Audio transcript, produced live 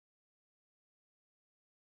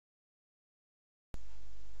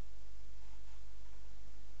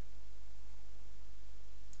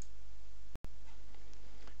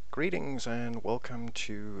Greetings and welcome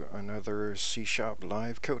to another C#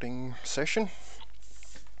 live coding session.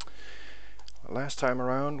 Last time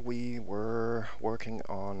around we were working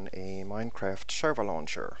on a Minecraft server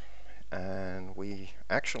launcher, and we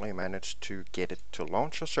actually managed to get it to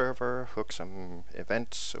launch a server, hook some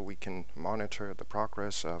events so we can monitor the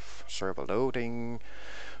progress of server loading,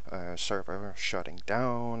 server shutting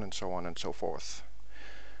down, and so on and so forth.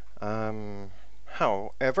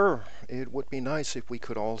 However, it would be nice if we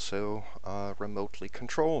could also remotely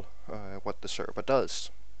control what the server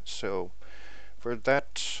does. So for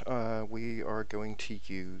that, we are going to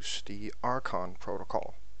use the Archon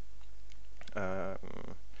protocol.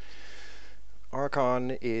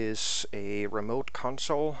 Archon is a remote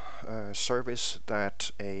console service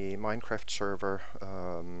that a Minecraft server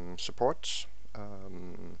supports.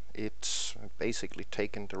 It's basically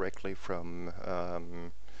taken directly from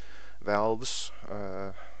Valve's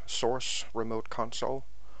source remote console.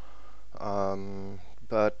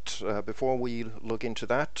 But before we look into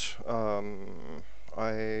that,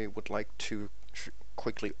 I would like to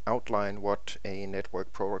quickly outline what a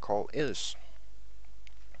network protocol is.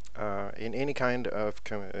 In any kind of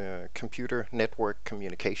computer network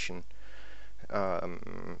communication,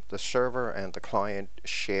 the server and the client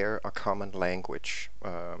share a common language.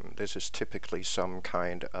 This is typically some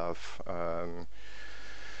kind of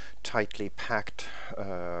tightly packed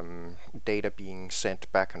data being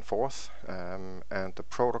sent back and forth, and the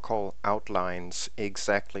protocol outlines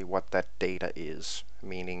exactly what that data is,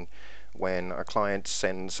 meaning when a client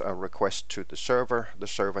sends a request to the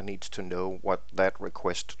server needs to know what that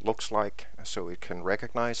request looks like so it can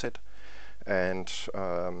recognize it, and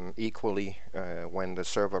equally when the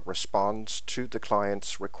server responds to the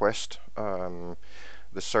client's request,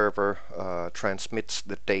 the server transmits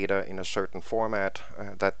the data in a certain format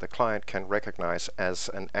that the client can recognize as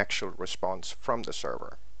an actual response from the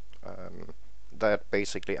server. That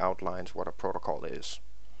basically outlines what a protocol is.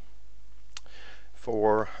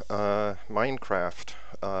 For Minecraft,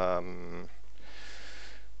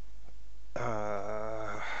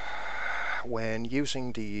 when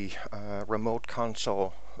using the remote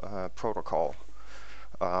console protocol,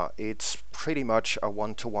 it's pretty much a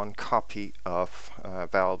one-to-one copy of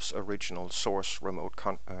Valve's original source remote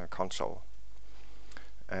console.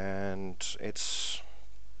 And it's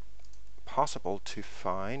possible to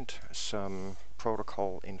find some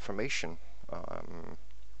protocol information.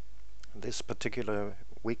 This particular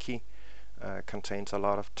wiki contains a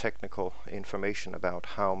lot of technical information about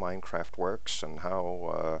how Minecraft works and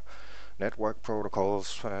how network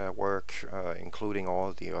protocols work, including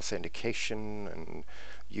all the authentication and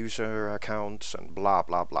user accounts and blah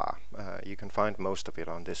blah blah. You can find most of it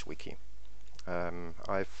on this wiki.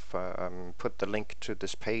 I've put the link to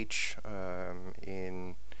this page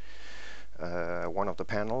in one of the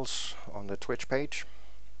panels on the Twitch page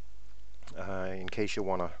in case you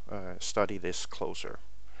want to study this closer.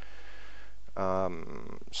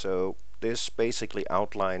 So this basically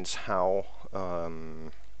outlines how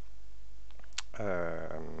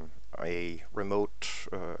a remote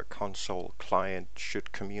console client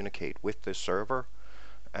should communicate with the server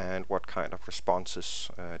and what kind of responses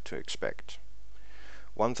to expect.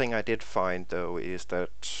 One thing I did find though is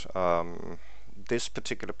that this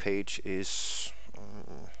particular page is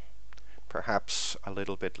perhaps a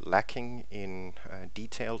little bit lacking in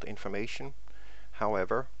detailed information.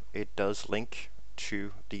 However, it does link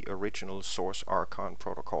to the original source Archon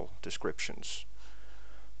protocol descriptions,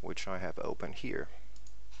 which I have open here.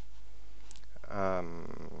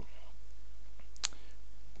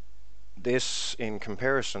 This, in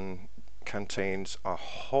comparison, contains a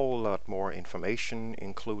whole lot more information,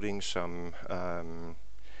 including some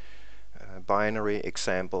binary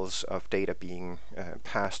examples of data being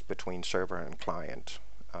passed between server and client.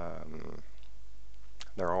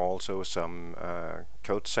 There are also some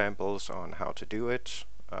code samples on how to do it,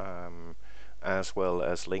 as well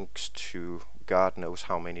as links to God knows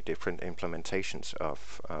how many different implementations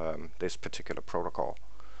of this particular protocol.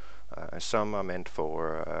 Some are meant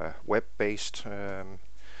for web-based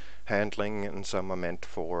handling, and some are meant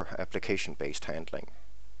for application-based handling.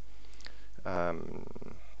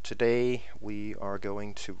 Today we are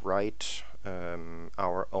going to write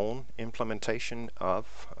our own implementation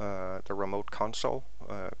of the remote console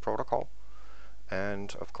protocol,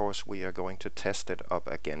 and of course we are going to test it up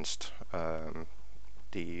against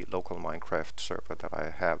the local Minecraft server that I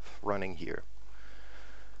have running here.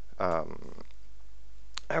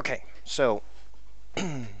 Okay, so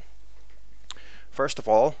first of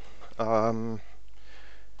all,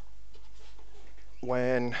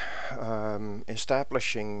 When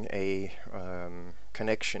establishing a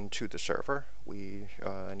connection to the server, we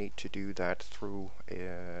need to do that through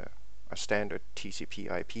a standard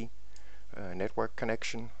TCP/IP network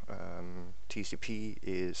connection. TCP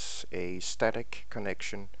is a static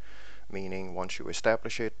connection, meaning once you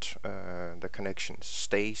establish it, the connection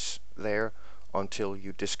stays there until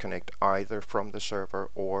you disconnect either from the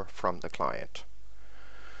server or from the client.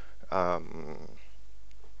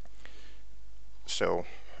 So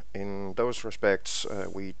in those respects,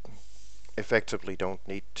 we effectively don't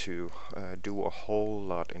need to do a whole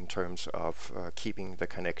lot in terms of keeping the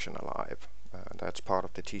connection alive. That's part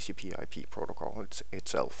of the TCP/IP protocol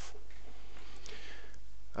itself.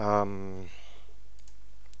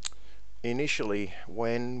 Initially,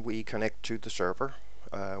 when we connect to the server,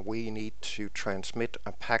 we need to transmit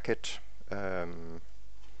a packet to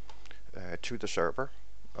the server.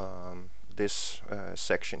 This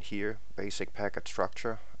section here, basic packet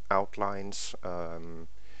structure, outlines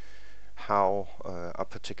how a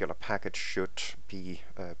particular packet should be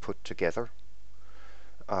put together,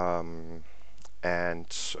 and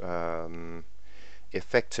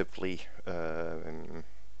effectively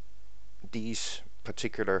these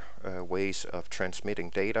particular ways of transmitting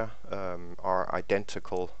data are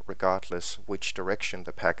identical regardless which direction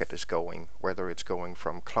the packet is going, whether it's going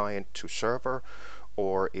from client to server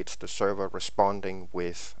or it's the server responding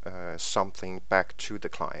with something back to the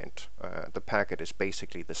client. The packet is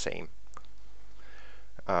basically the same.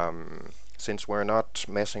 Since we're not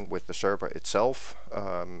messing with the server itself,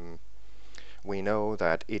 we know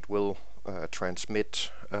that it will transmit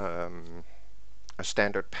a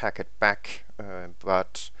standard packet back,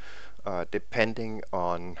 but depending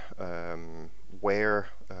on where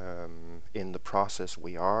in the process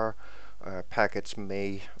we are, packets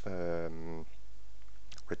may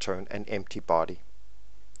return an empty body.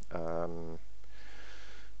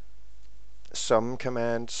 Some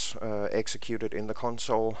commands executed in the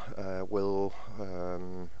console will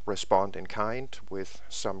respond in kind with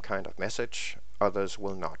some kind of message, others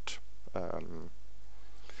will not.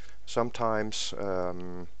 Sometimes,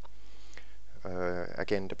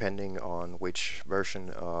 again, depending on which version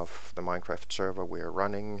of the Minecraft server we're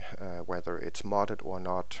running, whether it's modded or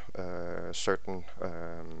not, certain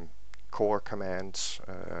core commands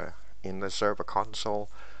in the server console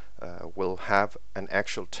will have an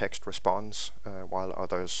actual text response, while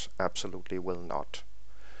others absolutely will not.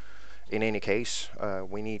 In any case,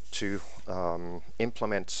 we need to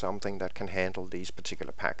implement something that can handle these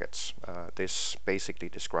particular packets. This basically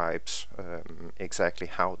describes exactly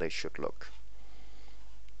how they should look.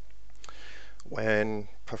 When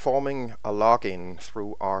performing a login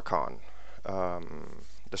through Archon,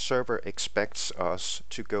 the server expects us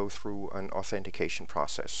to go through an authentication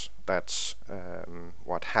process. That's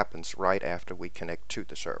what happens right after we connect to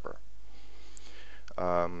the server.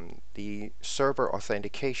 The server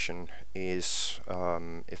authentication is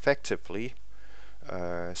effectively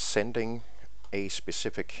sending a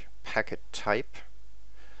specific packet type,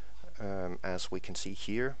 as we can see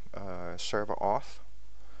here, server auth.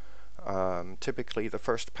 Typically the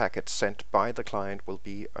first packet sent by the client will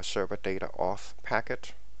be a server data auth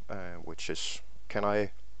packet, which is, can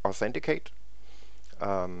I authenticate?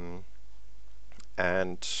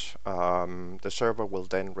 And the server will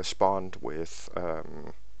then respond with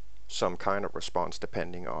some kind of response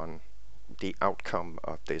depending on the outcome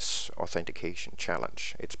of this authentication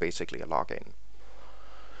challenge. It's basically a login.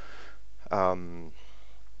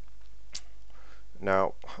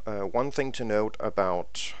 Now, one thing to note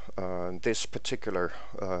about this particular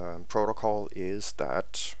protocol is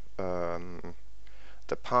that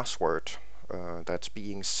the password that's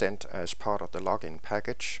being sent as part of the login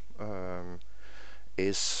package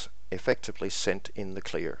is effectively sent in the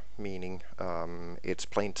clear, meaning it's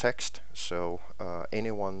plain text, so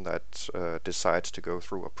anyone that decides to go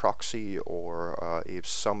through a proxy, or if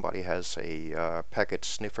somebody has a packet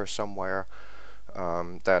sniffer somewhere,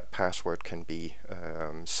 that password can be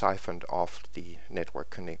siphoned off the network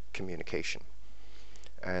communication.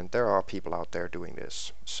 And there are people out there doing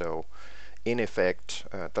this. So in effect,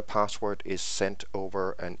 the password is sent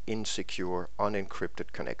over an insecure,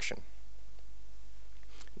 unencrypted connection.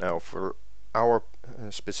 Now, for our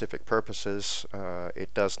specific purposes,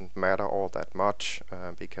 it doesn't matter all that much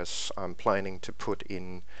because I'm planning to put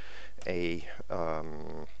in a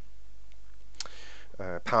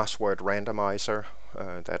password randomizer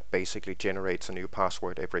that basically generates a new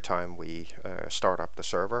password every time we start up the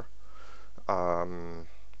server.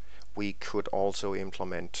 We could also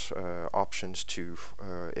implement options to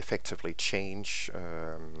effectively change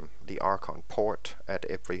the Archon port at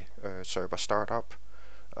every server startup.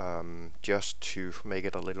 just to make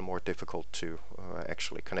it a little more difficult to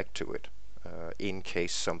actually connect to it in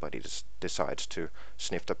case somebody decides to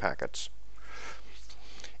sniff the packets.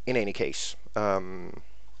 In any case,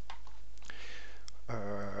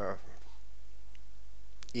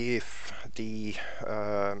 if the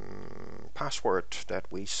password that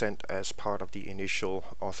we sent as part of the initial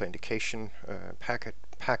authentication packet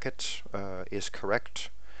is correct,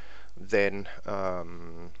 then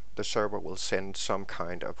the server will send some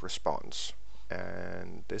kind of response.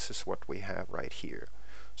 And this is what we have right here.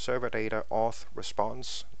 Server data auth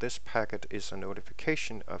response. This packet is a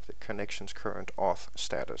notification of the connection's current auth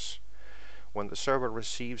status. When the server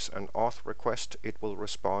receives an auth request, it will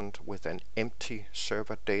respond with an empty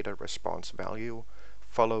server data response value,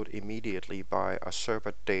 followed immediately by a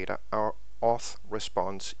server data auth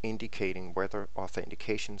response indicating whether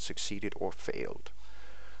authentication succeeded or failed.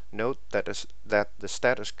 Note that the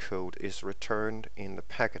status code is returned in the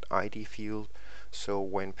packet ID field, so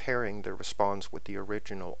when pairing the response with the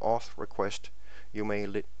original auth request, you may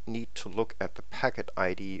need to look at the packet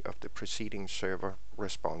ID of the preceding server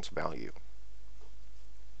response value.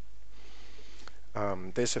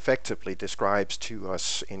 This effectively describes to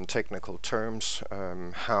us in technical terms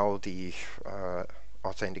how the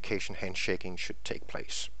authentication handshaking should take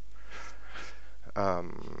place.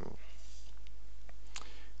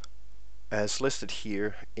 As listed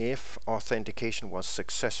here, if authentication was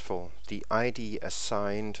successful, the ID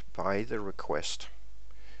assigned by the request.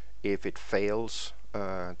 If it fails,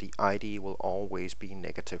 the ID will always be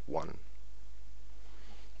 -1.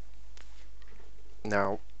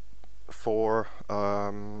 Now, for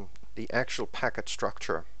the actual packet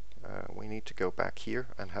structure, we need to go back here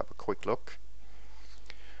and have a quick look.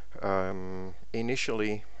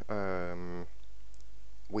 Initially,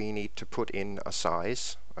 we need to put in a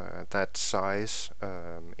size. That size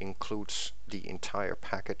includes the entire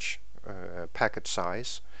packet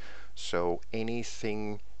size. So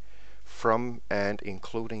anything from and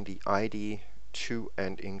including the ID to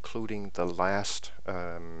and including the last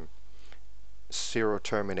zero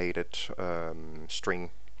terminated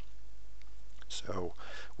string. So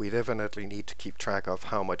we definitely need to keep track of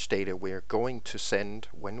how much data we're going to send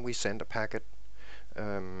when we send a packet,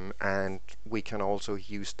 and we can also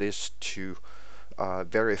use this to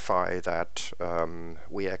verify that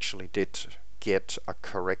we actually did get a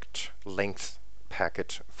correct length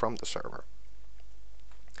packet from the server.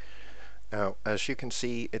 Now, as you can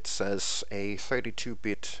see, it says a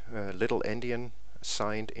 32-bit little endian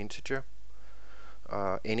signed integer.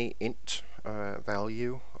 Any int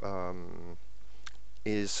value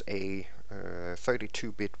is a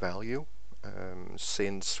 32-bit value.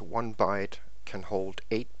 Since 1 byte can hold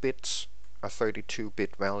 8 bits, a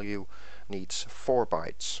 32-bit value needs 4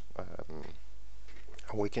 bytes.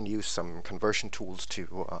 We can use some conversion tools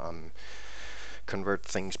to convert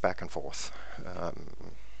things back and forth.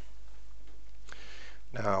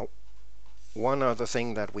 Now, one other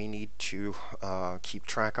thing that we need to keep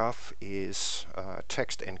track of is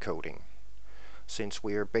text encoding. Since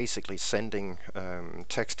we're basically sending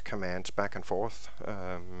text commands back and forth,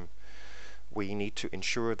 we need to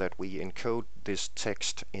ensure that we encode this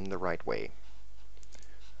text in the right way.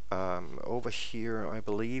 Over here, I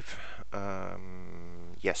believe,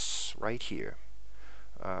 yes, right here,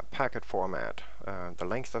 packet format, the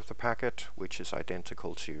length of the packet, which is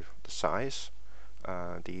identical to the size,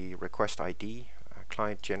 the request ID,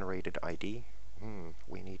 client generated ID.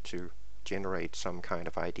 We need to generate some kind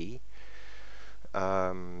of ID.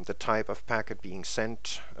 The type of packet being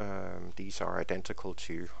sent, these are identical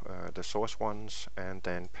to the source ones, and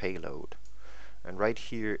then payload. And right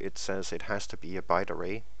here it says it has to be a byte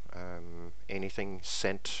array. Anything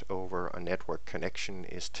sent over a network connection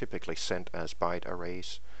is typically sent as byte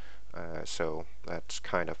arrays, so that's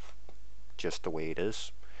kind of just the way it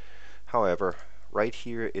is. However, right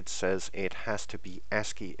here it says it has to be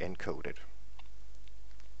ASCII encoded.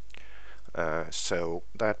 So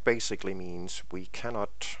that basically means we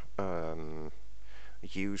cannot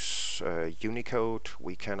use Unicode,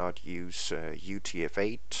 we cannot use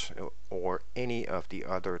UTF-8 or any of the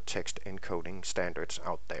other text encoding standards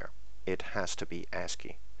out there. It has to be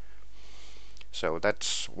ASCII. So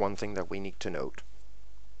that's one thing that we need to note.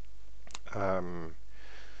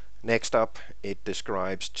 Next up, it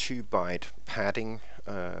describes 2-byte padding,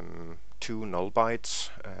 2 null bytes,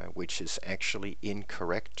 which is actually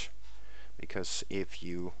incorrect, because if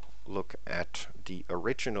you look at the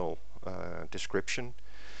original description,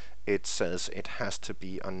 it says it has to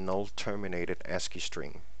be a null terminated ASCII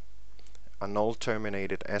string. A null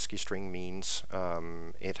terminated ASCII string means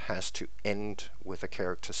it has to end with a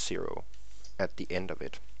character 0 at the end of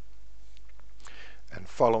it. And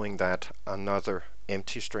following that, another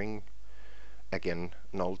empty string, again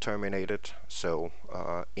null terminated. So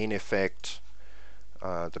in effect,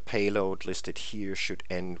 the payload listed here should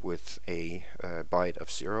end with a byte of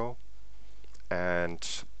 0,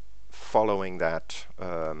 and following that,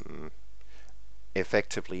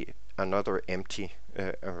 effectively another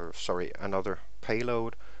another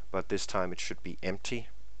payload, but this time it should be empty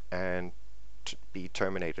and be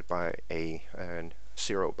terminated by a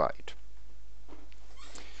 0 byte.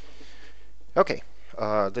 Okay,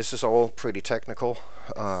 this is all pretty technical,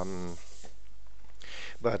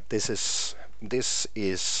 but this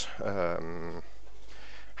is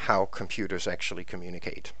how computers actually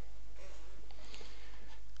communicate.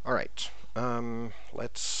 All right,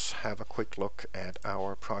 let's have a quick look at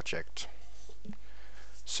our project.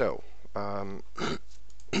 So,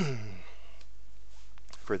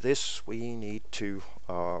 for this we need to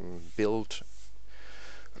build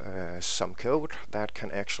some code that can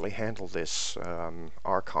actually handle this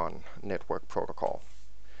Archon network protocol.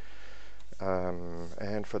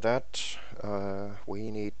 And for that, we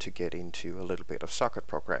need to get into a little bit of socket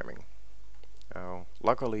programming.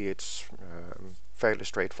 Luckily, it's fairly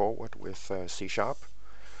straightforward with C#,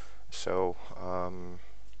 so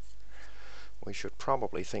we should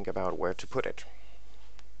probably think about where to put it.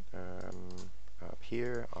 Up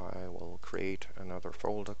here, I will create another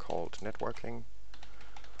folder called networking.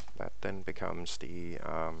 That then becomes the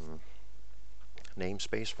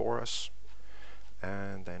namespace for us.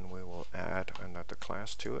 And then we will add another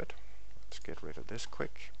class to it. Let's get rid of this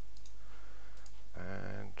quick.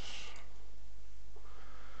 And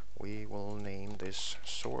we will name this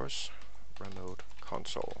source remote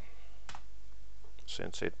console.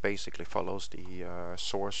 Since it basically follows the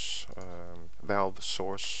Valve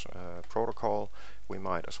source protocol, we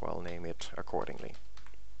might as well name it accordingly.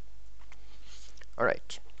 All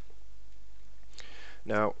right.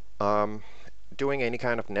 Now, doing any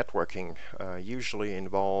kind of networking usually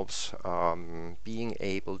involves being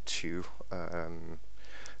able to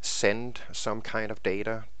send some kind of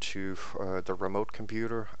data to the remote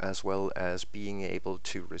computer, as well as being able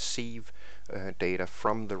to receive data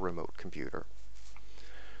from the remote computer.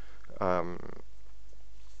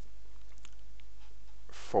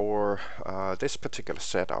 For this particular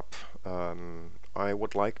setup, I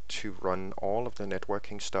would like to run all of the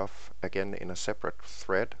networking stuff again in a separate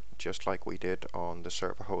thread, just like we did on the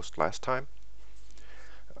server host last time.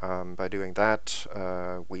 By doing that,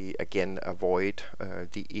 we again avoid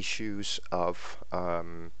the issues of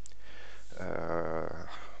the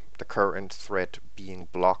current thread being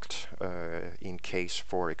blocked in case,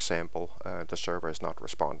 for example, the server is not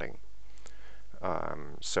responding.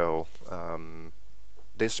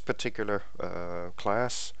 This particular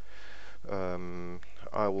class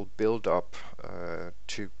I will build up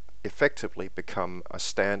to effectively become a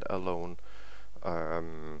standalone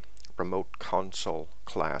remote console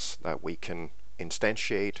class that we can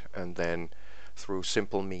instantiate and then through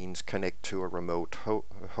simple means connect to a remote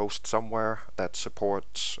host somewhere that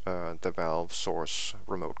supports the Valve source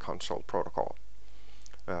remote console protocol,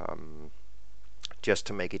 just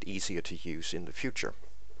to make it easier to use in the future.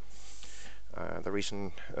 The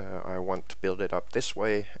reason I want to build it up this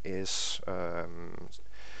way is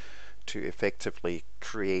to effectively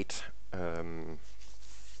create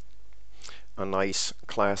a nice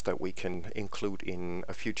class that we can include in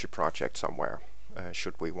a future project somewhere,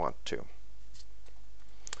 should we want to.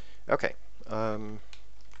 Okay,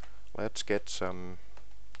 let's get some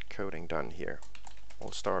coding done here.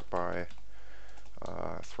 We'll start by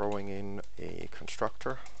throwing in a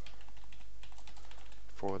constructor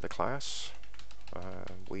for the class.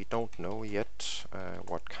 We don't know yet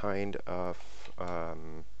what kind of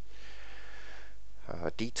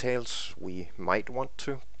details we might want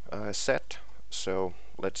to set, so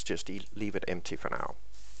let's just leave it empty for now.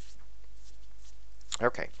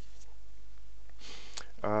 Okay.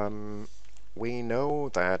 We know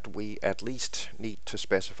that we at least need to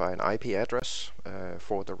specify an IP address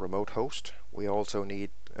for the remote host. We also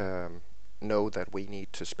know that we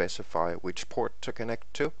need to specify which port to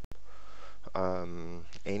connect to.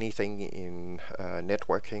 Anything in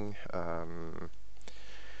networking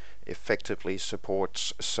effectively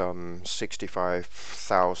supports some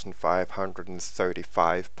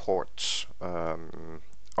 65,535 ports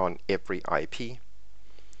on every IP.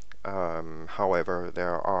 However,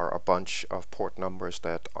 there are a bunch of port numbers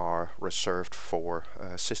that are reserved for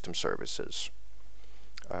system services.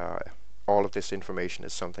 All of this information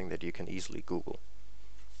is something that you can easily Google.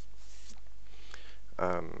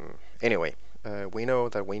 Anyway, we know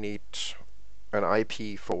that we need an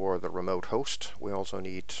IP for the remote host. We also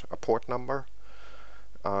need a port number.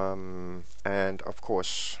 And of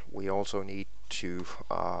course, we also need to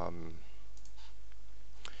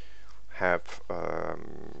have a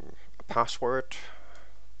password,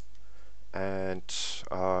 and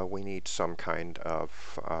we need some kind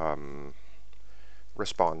of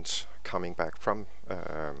response coming back from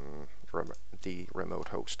the remote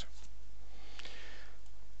host.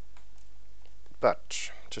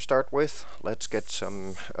 But to start with, let's get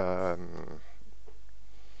some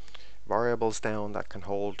variables down that can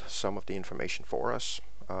hold some of the information for us,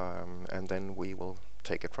 and then we will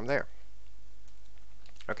take it from there.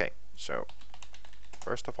 Okay, so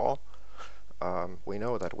first of all, we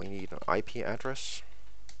know that we need an IP address,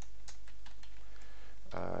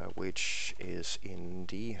 which is in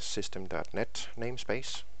the system.net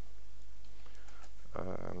namespace,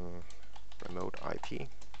 remote IP.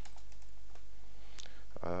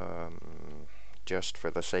 Just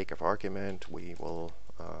for the sake of argument, we will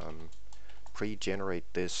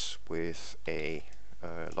pre-generate this with a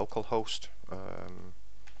local host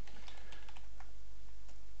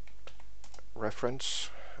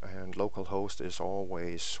reference, and localhost is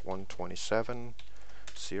always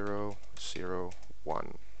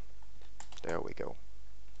 127.0.0.1. There we go.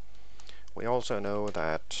 We also know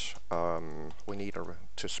that we need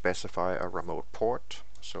to specify a remote port,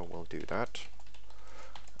 so we'll do that.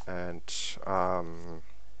 And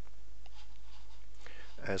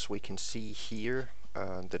as we can see here,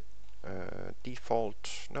 the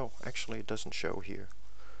default, no, actually it doesn't show here.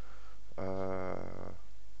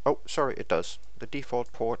 Oh, sorry, it does. The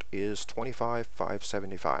default port is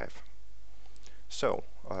 25.575. So,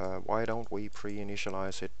 why don't we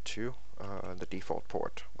pre-initialize it to the default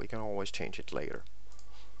port? We can always change it later.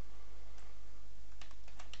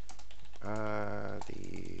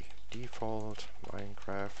 The default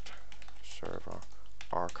Minecraft server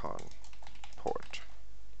Archon port.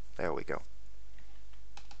 There we go.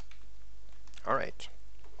 Alright.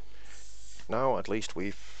 Now at least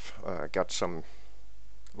we've got some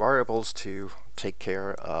variables to take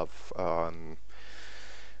care of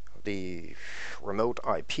the remote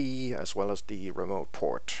IP as well as the remote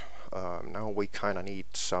port. Now we kind of need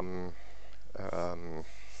some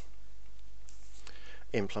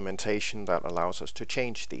implementation that allows us to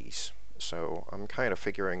change these. So I'm kind of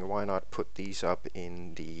figuring why not put these up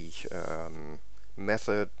in the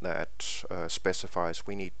method that specifies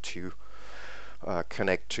we need to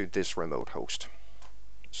connect to this remote host.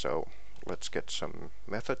 So let's get some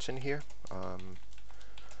methods in here.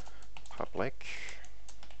 Public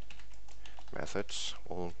methods.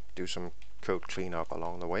 We'll do some code cleanup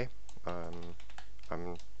along the way.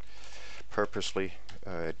 I'm purposely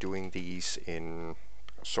doing these in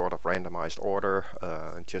sort of randomized order,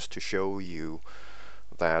 just to show you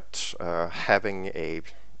that having a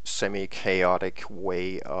semi-chaotic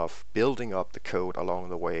way of building up the code along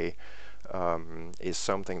the way is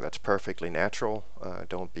something that's perfectly natural.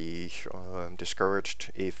 Don't be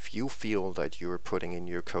discouraged if you feel that you're putting in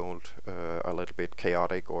your code a little bit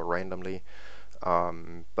chaotic or randomly.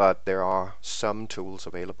 But there are some tools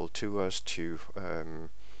available to us to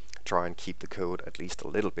try and keep the code at least a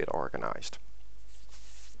little bit organized.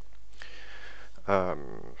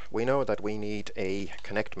 We know that we need a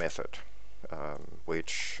connect method,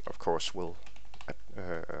 which of course will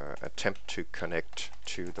attempt to connect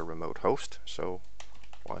to the remote host. So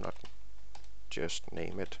why not just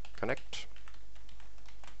name it connect?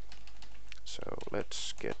 So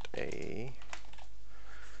let's get a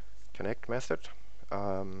connect method.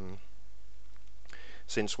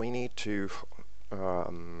 Since we need to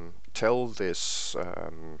tell this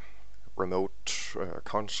remote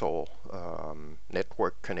console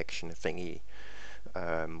network connection thingy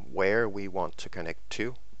where we want to connect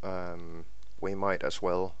to, we might as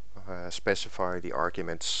well specify the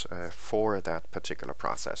arguments for that particular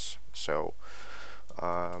process. So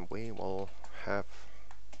we will have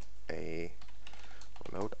a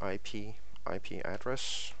remote IP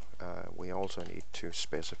address. We also need to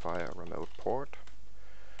specify a remote port.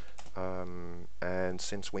 And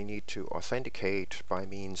since we need to authenticate by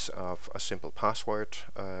means of a simple password,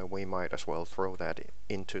 we might as well throw that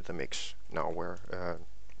into the mix now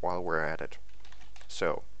while we're at it.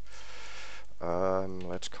 So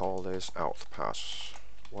let's call this auth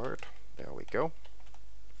password. There we go.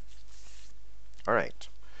 All right.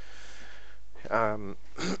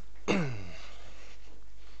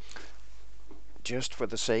 Just for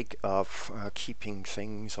the sake of keeping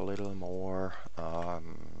things a little more, how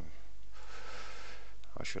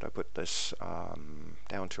should I put this,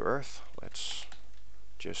 down to earth, let's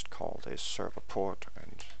just call this server port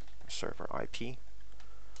and server IP.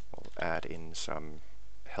 We'll add in some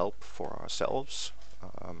help for ourselves,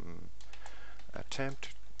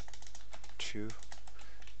 attempt to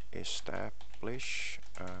establish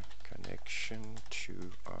a connection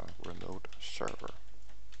to a remote server.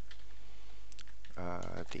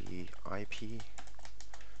 The IP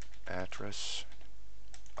address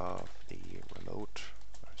of the remote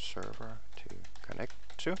server to connect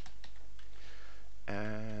to,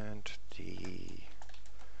 and the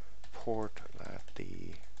port that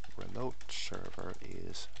the remote server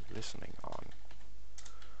is listening on.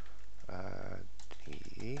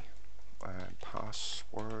 The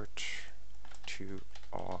password to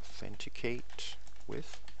authenticate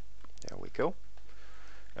with. There we go.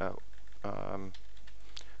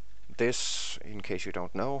 This, in case you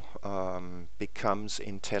don't know, becomes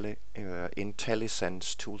IntelliSense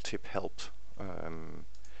tooltip help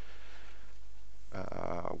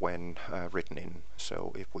when written in.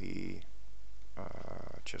 So if we,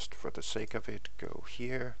 just for the sake of it, go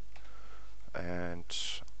here and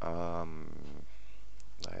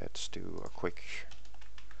let's do a quick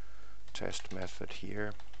test method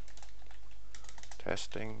here.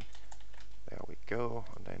 Testing. There we go.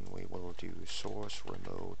 And then we will do source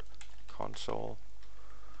remote console.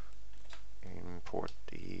 Import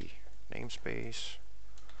the namespace.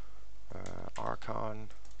 Archon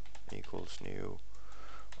equals new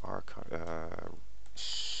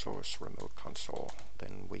source remote console.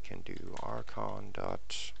 Then we can do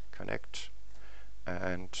archon.connect,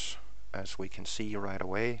 and as we can see right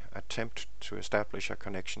away, attempt to establish a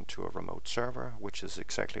connection to a remote server, which is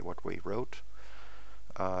exactly what we wrote.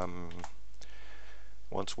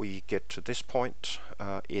 Once we get to this point,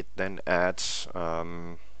 it then adds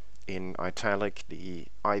in italic the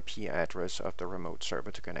IP address of the remote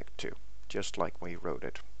server to connect to, just like we wrote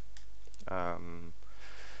it.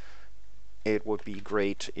 It would be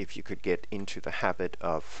great if you could get into the habit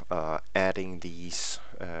of adding these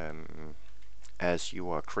as you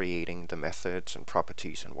are creating the methods and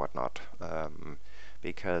properties and whatnot,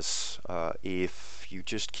 because if you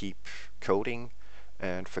just keep coding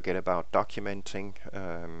and forget about documenting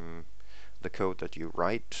the code that you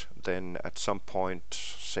write, then at some point,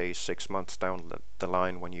 say 6 months down the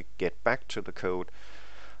line, when you get back to the code,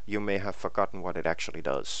 you may have forgotten what it actually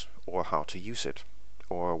does, or how to use it,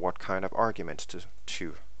 or what kind of arguments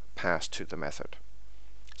to pass to the method.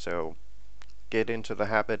 So get into the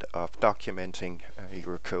habit of documenting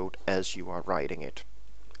your code as you are writing it.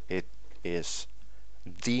 It is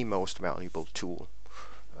the most valuable tool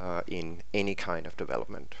in any kind of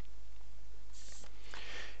development.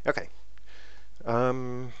 Okay,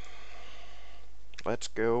 let's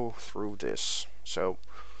go through this. So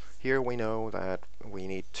here we know that we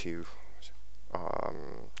need to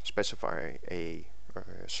specify a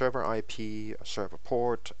server IP, a server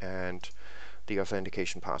port, and the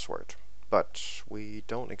authentication password. But we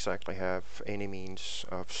don't exactly have any means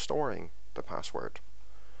of storing the password.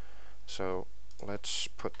 So let's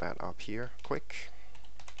put that up here quick.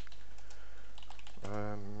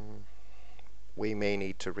 We may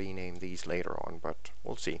need to rename these later on, but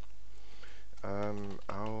we'll see.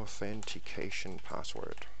 Authentication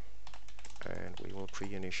password. And we will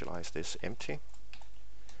pre-initialize this empty.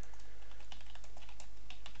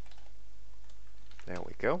 There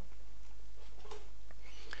we go.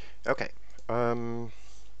 Okay.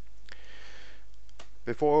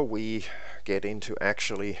 Before we get into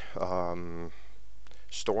actually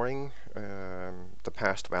storing the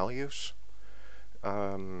past values,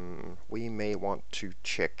 we may want to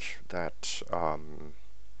check that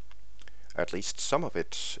at least some of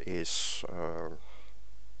it is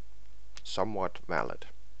somewhat valid.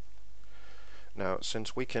 Now,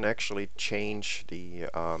 since we can actually change the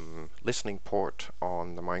listening port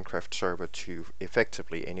on the Minecraft server to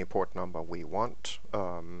effectively any port number we want,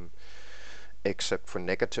 except for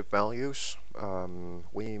negative values,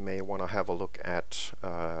 we may want to have a look at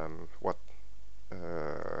what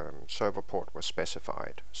server port was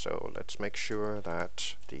specified. So let's make sure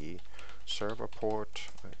that the server port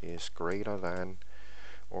is greater than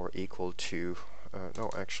or equal to, no,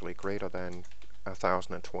 actually greater than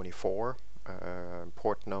 1024.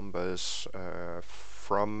 Port numbers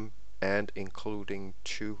from and including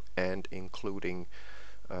to and including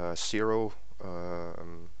 0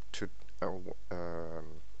 to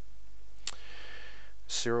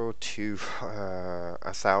 0 to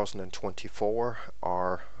 1024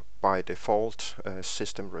 are by default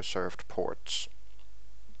system reserved ports.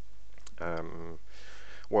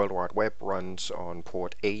 World Wide Web runs on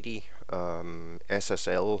port 80,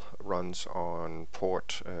 SSL runs on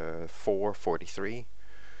port 443,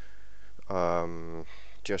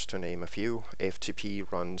 just to name a few. FTP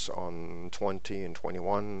runs on 20 and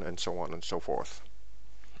 21, and so on and so forth.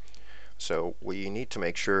 So we need to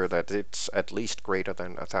make sure that it's at least greater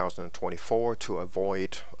than 1024 to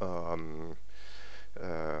avoid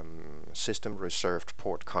system reserved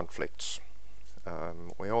port conflicts.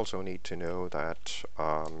 We also need to know that,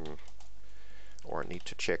 or need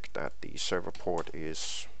to check that the server port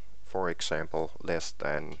is, for example, less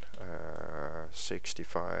than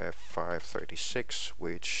 65536,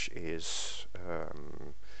 which is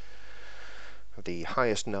the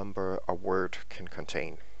highest number a word can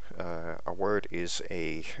contain. A word is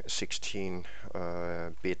a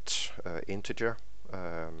 16-bit integer,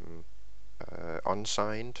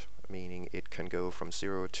 unsigned, meaning it can go from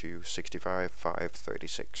 0 to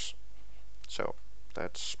 65536. So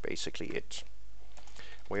that's basically it.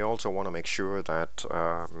 We also want to make sure that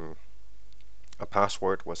a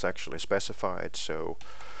password was actually specified, so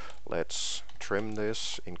let's trim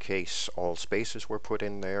this in case all spaces were put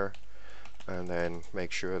in there, and then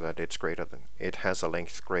make sure that it has a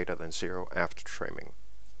length greater than 0 after trimming.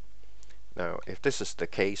 Now, if this is the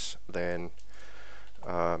case, then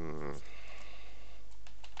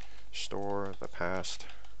store the past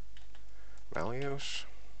values.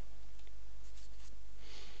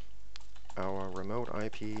 Our remote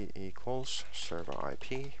IP equals server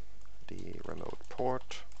IP. The remote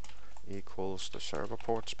port equals the server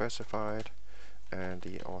port specified, and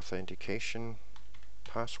the authentication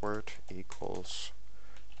password equals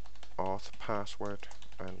auth password,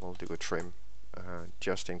 and we'll do a trim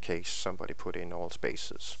just in case somebody put in all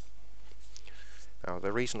spaces. Now,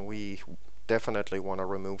 the reason we definitely want to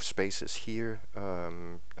remove spaces here,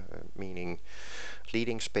 meaning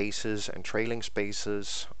leading spaces and trailing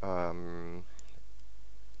spaces,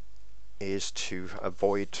 is to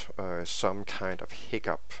avoid some kind of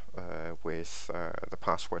hiccup with the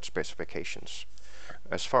password specifications.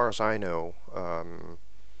 As far as I know,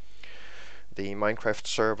 the Minecraft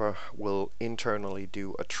server will internally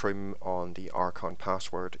do a trim on the Archon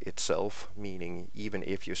password itself, meaning even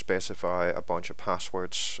if you specify a bunch of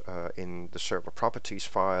passwords in the server properties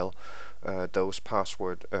file, those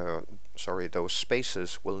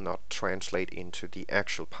spaces will not translate into the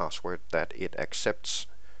actual password that it accepts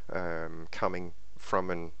coming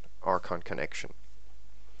from an Archon connection.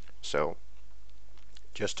 So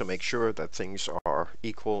just to make sure that things are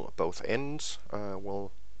equal at both ends,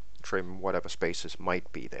 we'll trim whatever spaces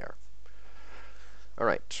might be there.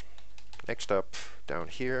 Alright, next up down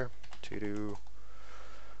here to do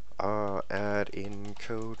add in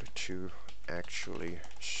code to actually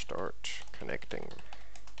start connecting.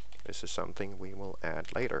 This is something we will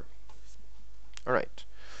add later. Alright,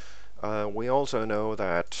 we also know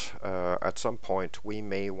that at some point we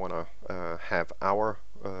may want to have our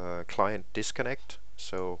client disconnect,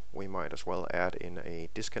 so we might as well add in a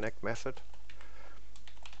disconnect method.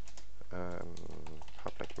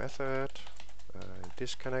 Public method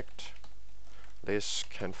disconnect. This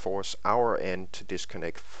can force our end to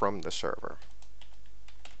disconnect from the server.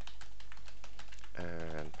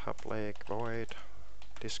 And public void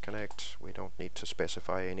disconnect. We don't need to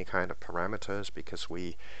specify any kind of parameters because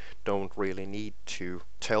we don't really need to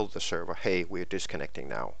tell the server, hey, we're disconnecting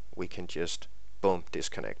now. We can just boom,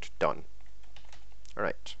 disconnect, done.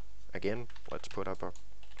 Alright, again, let's put up a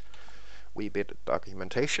wee bit of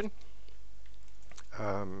documentation.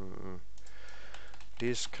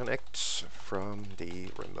 Disconnects from the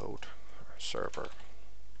remote server.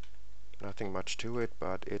 Nothing much to it,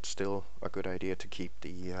 but it's still a good idea to keep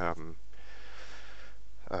the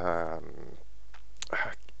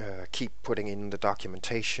keep putting in the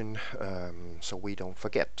documentation so we don't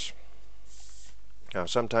forget. Now,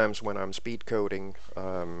 sometimes when I'm speed coding,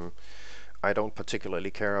 I don't particularly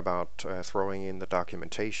care about throwing in the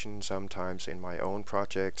documentation. Sometimes in my own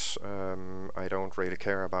projects, I don't really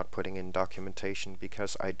care about putting in documentation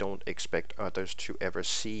because I don't expect others to ever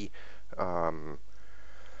see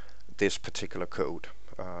this particular code.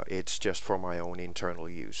 It's just for my own internal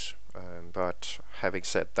use. But having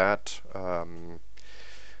said that,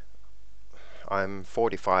 I'm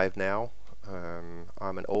 45 now.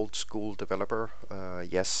 I'm an old school developer.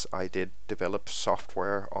 Yes, I did develop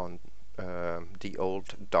software on the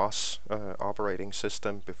old DOS operating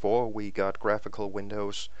system before we got graphical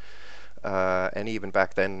windows, and even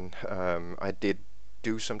back then I did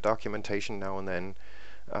do some documentation now and then,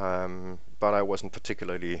 but I wasn't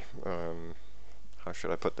particularly how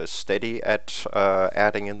should I put this, steady at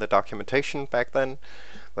adding in the documentation back then,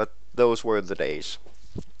 but those were the days.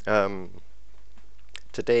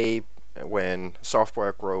 Today, when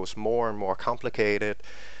software grows more and more complicated,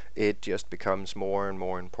 it just becomes more and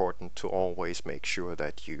more important to always make sure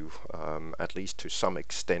that you, at least to some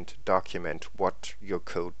extent, document what your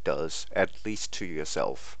code does, at least to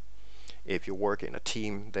yourself. if you work in a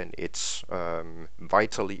team, then it's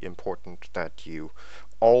vitally important that you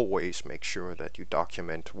always make sure that you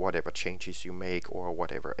document whatever changes you make or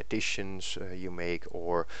whatever additions you make,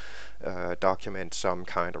 or document some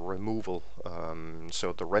kind of removal,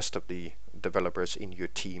 so the rest of the developers in your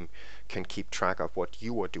team can keep track of what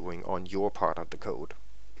you are doing on your part of the code.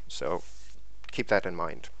 So keep that in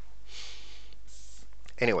mind.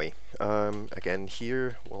 Anyway, again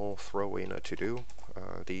here we'll throw in a to-do.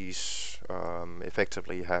 These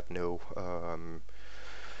effectively have no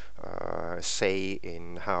say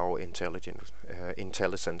in how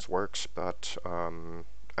intelligence works, but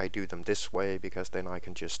I do them this way because then I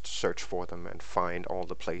can just search for them and find all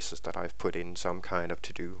the places that I've put in some kind of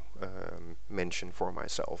to-do mention for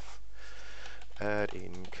myself. Add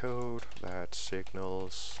in code that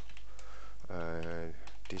signals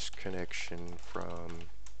disconnection from,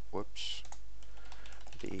 whoops,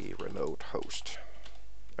 the remote host.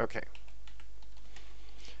 Okay.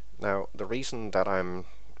 Now the reason that I'm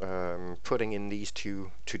putting in these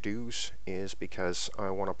two to-dos is because I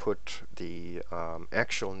want to put the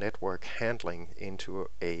actual network handling into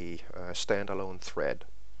a standalone thread.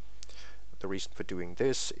 The reason for doing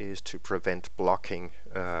this is to prevent blocking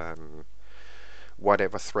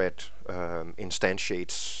whatever thread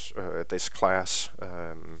instantiates this class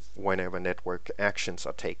whenever network actions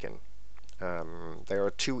are taken. There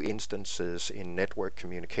are two instances in network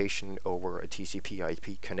communication over a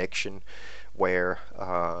TCP/IP connection where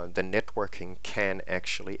the networking can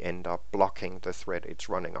actually end up blocking the thread it's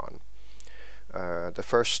running on. The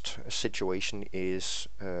first situation is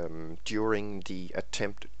during the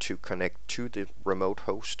attempt to connect to the remote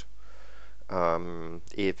host.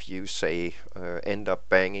 If you say end up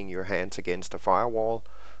banging your hands against a firewall,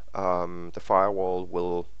 the firewall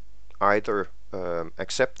will either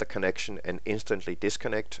accept the connection and instantly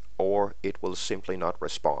disconnect, or it will simply not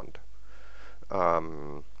respond.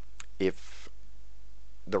 If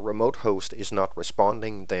the remote host is not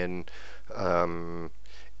responding, then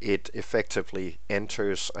it effectively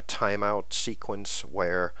enters a timeout sequence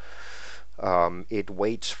where it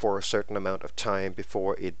waits for a certain amount of time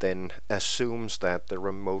before it then assumes that the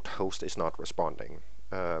remote host is not responding.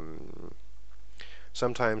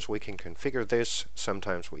 Sometimes we can configure this,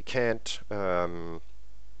 sometimes we can't. There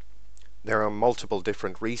are multiple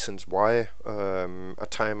different reasons why a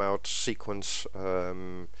timeout sequence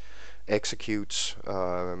executes,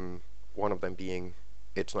 one of them being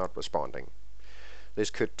it's not responding. This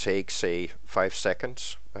could take, say, 5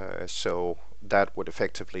 seconds, so that would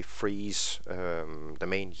effectively freeze the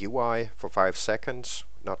main UI for 5 seconds.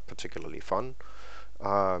 Not particularly fun.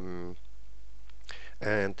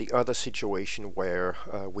 And the other situation where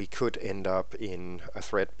we could end up in a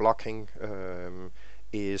thread blocking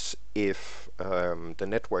is if the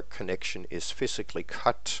network connection is physically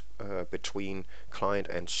cut between client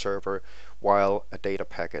and server while a data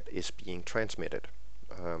packet is being transmitted.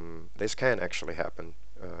 This can actually happen.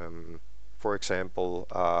 For example,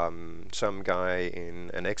 some guy in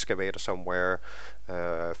an excavator somewhere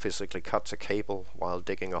physically cuts a cable while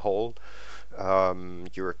digging a hole.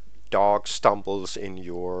 Your dog stumbles in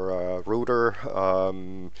your router,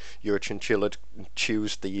 your chinchilla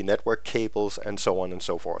chews the network cables, and so on and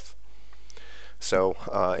so forth. So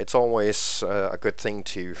it's always a good thing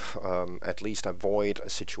to at least avoid a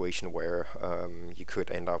situation where you could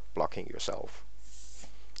end up blocking yourself.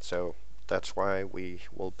 So that's why we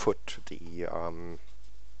will put the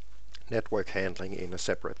network handling in a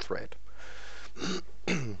separate thread.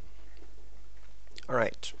 All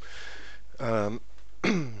right.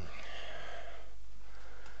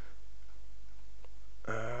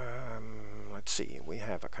 Let's see, we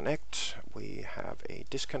have a connect, we have a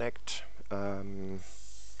disconnect.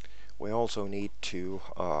 We also need to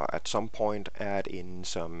at some point add in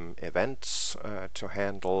some events to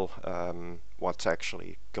handle what's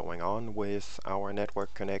actually going on with our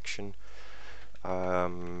network connection.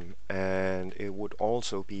 And it would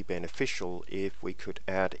also be beneficial if we could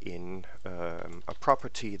add in a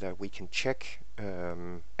property that we can check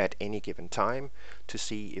at any given time to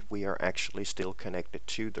see if we are actually still connected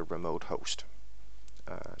to the remote host.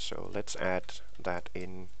 So let's add that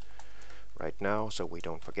in right now so we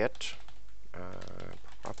don't forget.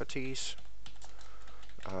 Properties.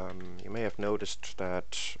 You may have noticed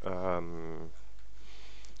that I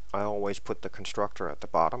always put the constructor at the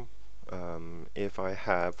bottom. If I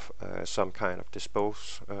have some kind of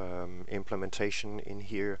dispose implementation in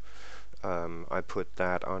here, I put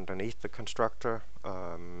that underneath the constructor.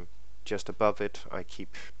 Just above it I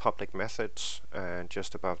keep public methods, and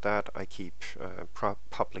just above that I keep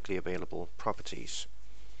publicly available properties.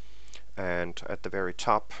 and at the very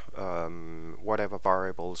top, whatever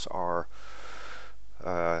variables are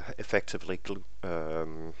effectively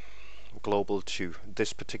global to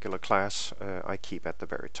this particular class, I keep at the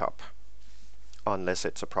very top, unless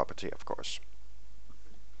it's a property, of course.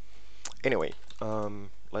 Anyway,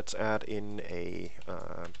 let's add in a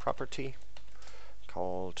property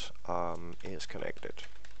called is connected,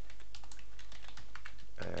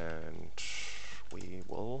 and we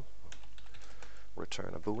will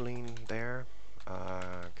return a boolean there,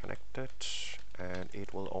 connected, and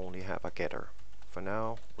it will only have a getter. For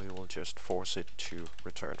now, we will just force it to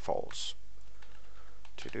return false.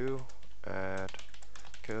 To do, add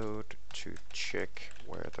code to check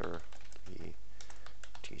whether the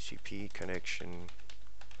TCP connection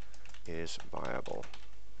is viable.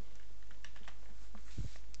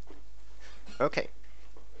 Okay.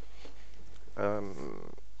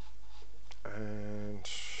 And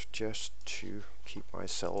just to keep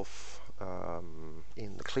myself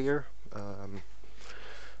in the clear,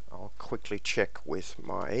 I'll quickly check with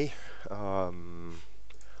my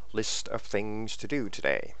list of things to do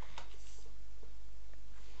today.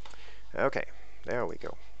 Okay, there we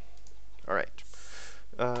go. All right.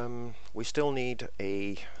 We still need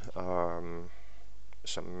a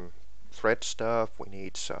some thread stuff. We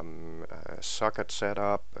need some socket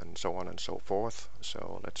setup and so on and so forth.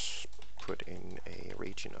 So let's put in a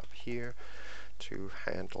region up here to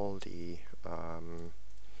handle the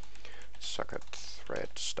socket thread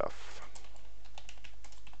stuff.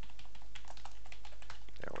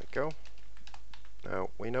 There we go. Now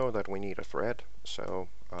we know that we need a thread, so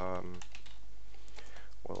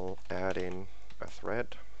we'll add in a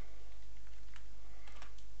thread,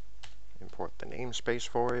 import the namespace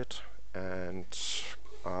for it, and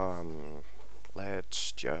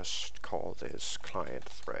let's just call this client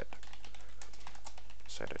thread.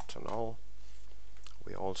 Set it to null.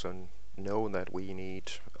 We also know that we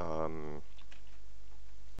need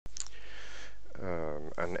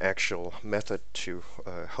an actual method to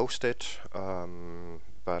host it,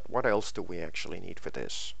 but what else do we actually need for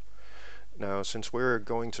this? Now, since we're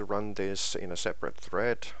going to run this in a separate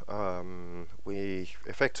thread, we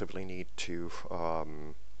effectively need to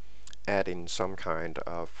add in some kind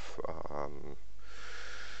of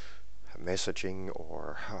messaging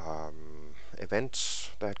or events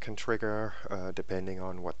that can trigger depending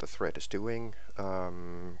on what the thread is doing.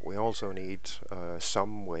 We also need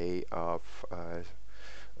some way of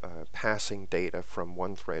passing data from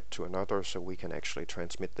one thread to another so we can actually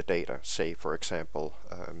transmit the data, say for example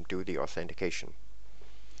do the authentication.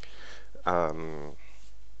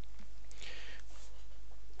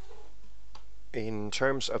 In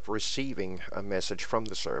terms of receiving a message from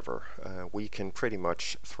the server, we can pretty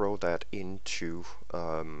much throw that into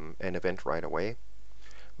an event right away.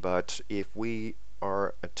 But if we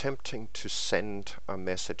are attempting to send a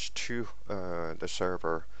message to the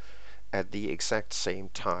server at the exact same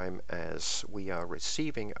time as we are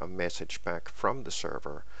receiving a message back from the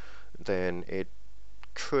server, then it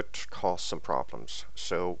could cause some problems.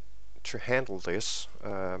 So to handle this,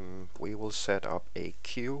 we will set up a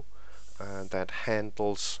queue that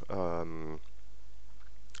handles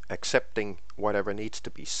accepting whatever needs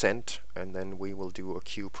to be sent, and then we will do a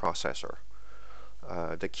queue processor.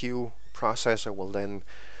 The queue processor will then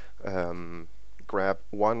grab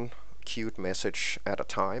one queued message at a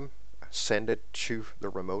time, send it to the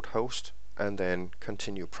remote host, and then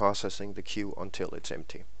continue processing the queue until it's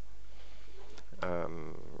empty.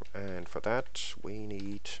 And for that we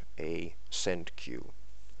need a send queue.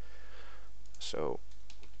 So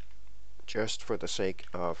just for the sake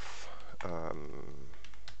of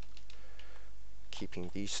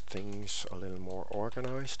keeping these things a little more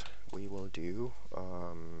organized, we will do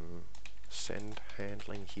send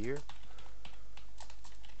handling here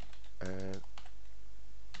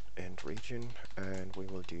and region, and we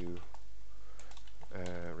will do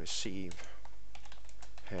receive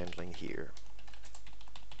handling here.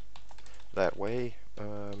 That way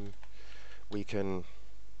we can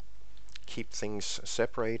keep things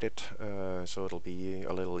separated, so it'll be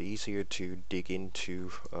a little easier to dig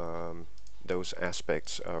into those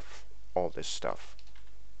aspects of all this stuff.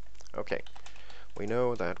 Okay, we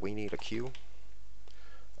know that we need a queue.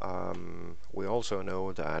 We also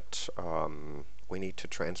know that we need to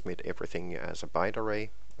transmit everything as a byte array,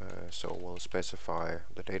 so we'll specify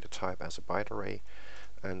the data type as a byte array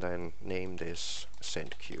and then name this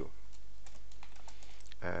send queue.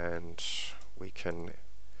 And we can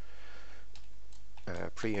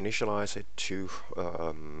pre-initialize it to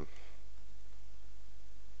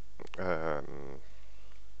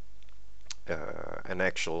an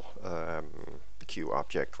actual queue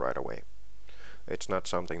object right away. it's not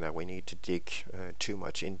something that we need to dig too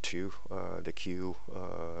much into. The queue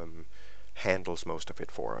handles most of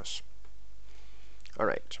it for us. All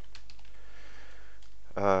right.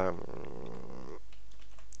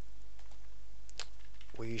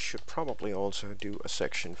 We should probably also do a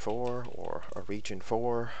section 4 or a region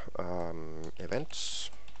 4 events.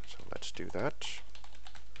 So let's do that.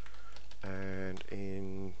 And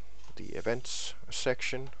in the events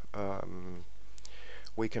section,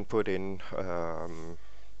 we can put in a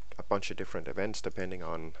bunch of different events depending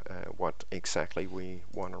on what exactly we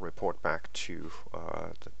want to report back to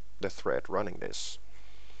the thread running this.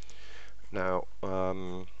 Now,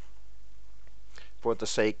 for the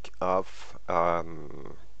sake of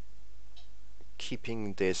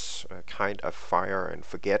keeping this kind of fire and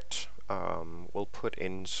forget, we'll put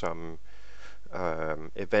in some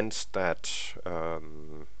events that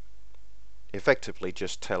effectively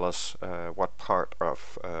just tell us what part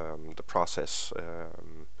of the process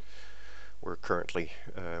we're currently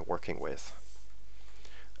working with.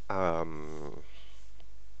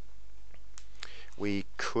 We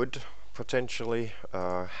could potentially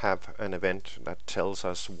have an event that tells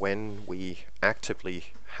us when we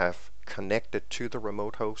actively have connected to the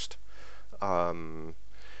remote host.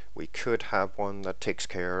 We could have one that takes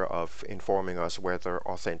care of informing us whether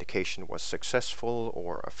authentication was successful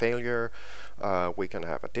or a failure. We can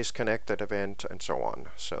have a disconnected event and so on.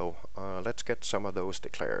 So let's get some of those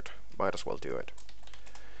declared. Might as well do it.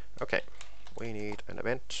 Okay, we need an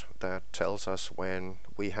event that tells us when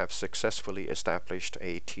we have successfully established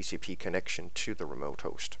a TCP connection to the remote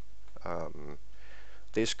host.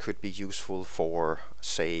 This could be useful for,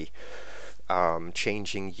 say,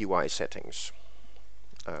 changing UI settings.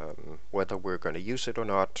 Whether we're going to use it or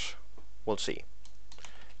not, we'll see.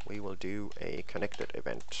 We will do a connected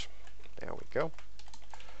event. There we go.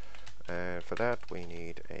 And for that we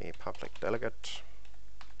need a public delegate.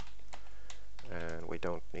 And we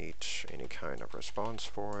don't need any kind of response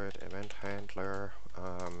for it. Event handler.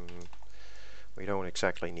 We don't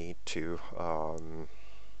exactly need to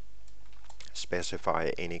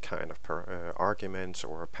specify any kind of arguments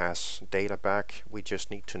or pass data back. We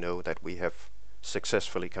just need to know that we have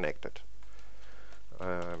successfully connected.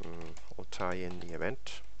 We'll tie in the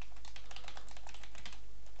event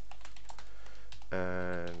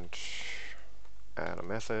and add a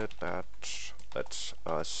method that lets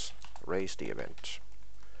us raise the event.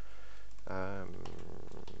 There,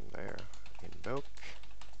 invoke.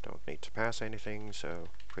 Don't need to pass anything, so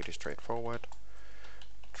pretty straightforward.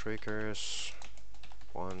 Triggers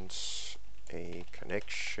once a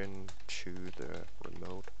connection to the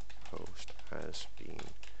remote host has been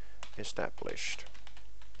established.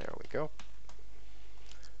 There we go.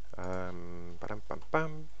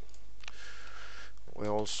 We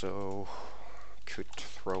also could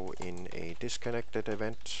throw in a disconnected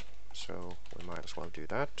event, so we might as well do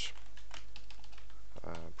that.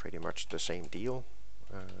 Pretty much the same deal.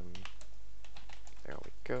 There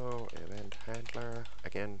we go, event handler.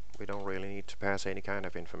 Again, we don't really need to pass any kind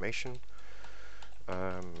of information.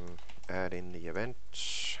 Add in the event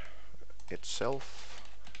itself.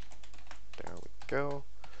 There we go.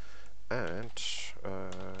 And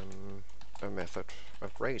a method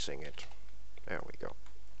of raising it. There we go.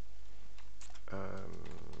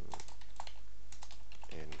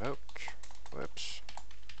 Invoke. Whoops.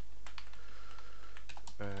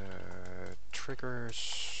 Triggers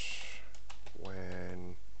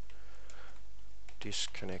when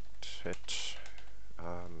disconnected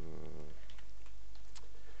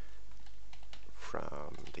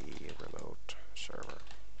from the remote server,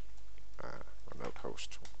 remote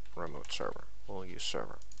host, remote server. We'll use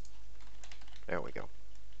server. There we go.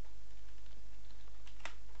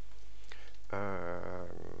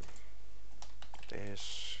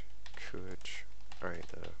 This could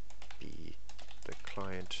either be the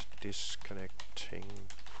client disconnecting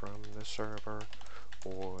from the server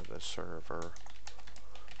or the server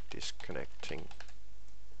disconnecting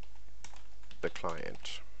the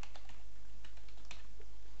client.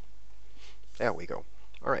 There we go.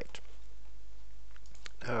 All right.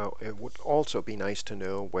 Now, it would also be nice to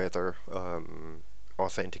know whether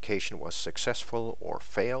authentication was successful or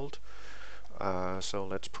failed. So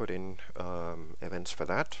let's put in events for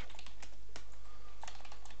that.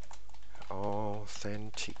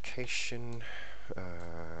 Authentication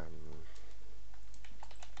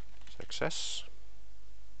success,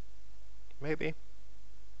 maybe,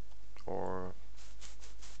 or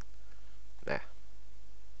nah.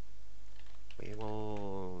 We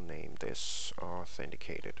will name this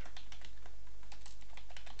authenticated.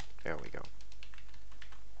 There we go.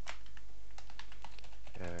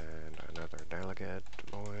 And another delegate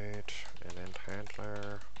void event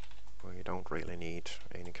handler. We don't really need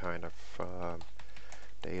any kind of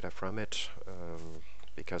data from it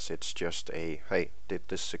because it's just a, hey, did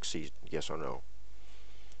this succeed, yes or no.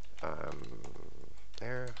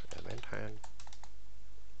 There, event hand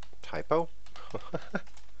typo.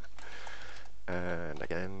 And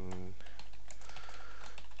again,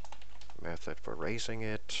 method for raising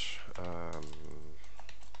it.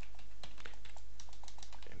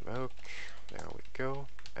 Invoke, there we go.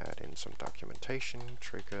 Add in some documentation,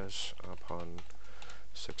 triggers upon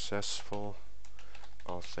successful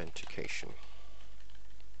authentication.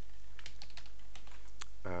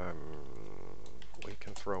 We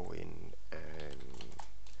can throw in an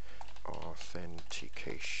authentication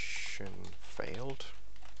failed.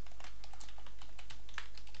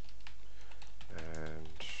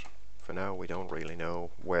 And for now, we don't really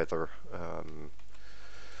know whether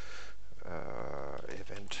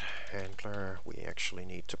event handler, we actually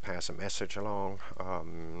need to pass a message along.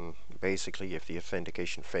 Basically, if the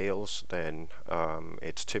authentication fails, then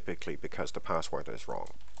it's typically because the password is wrong.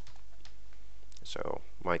 So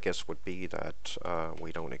my guess would be that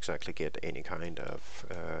we don't exactly get any kind of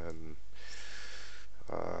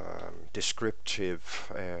descriptive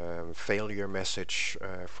failure message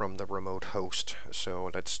from the remote host. So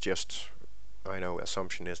let's just, I know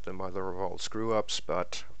assumption is the mother of all screw-ups,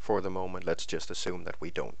 but for the moment let's just assume that we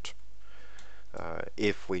don't.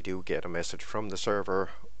 If we do get a message from the server,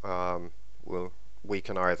 we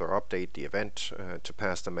can either update the event to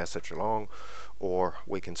pass the message along, or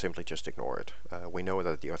we can simply just ignore it. We know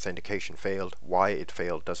that the authentication failed. Why it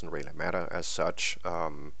failed doesn't really matter as such.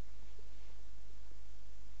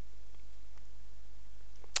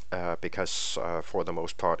 Because for the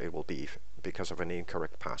most part it will be because of an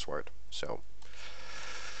incorrect password. So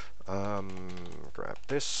grab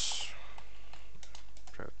this,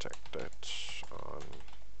 protect it on,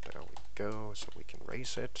 there we go, so we can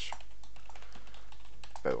raise it.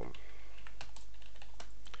 Boom.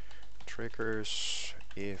 Triggers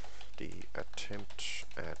if the attempt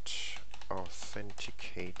at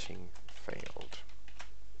authenticating failed.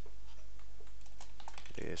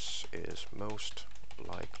 This is most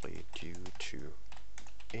likely due to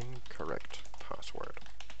incorrect password.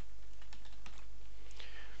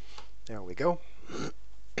 There we go.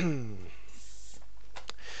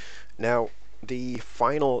 Now, the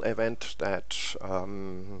final event that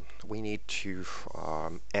we need to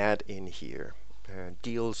add in here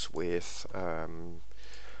deals with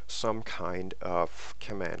some kind of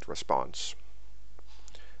command response,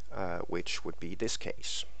 which would be this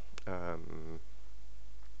case.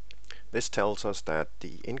 This tells us that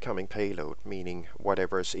the incoming payload, meaning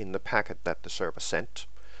whatever's in the packet that the server sent,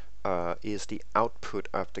 is the output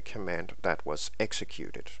of the command that was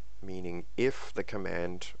executed, meaning if the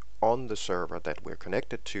command on the server that we're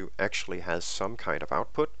connected to actually has some kind of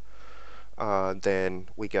output, then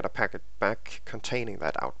we get a packet back containing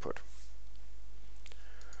that output.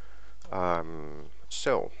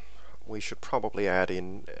 So we should probably add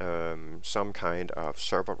in some kind of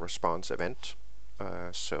server response event.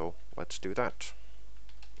 So let's do that.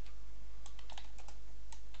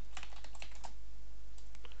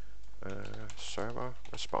 Server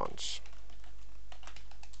response.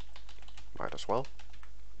 Might as well.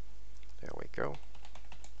 There we go.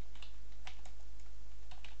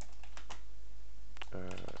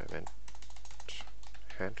 Event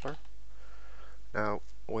handler. Now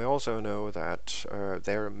we also know that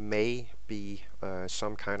there may be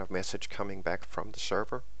some kind of message coming back from the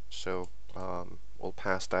server, so we'll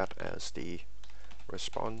pass that as the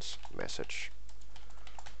response message.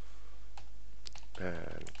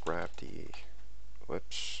 And grab the,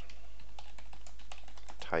 whoops,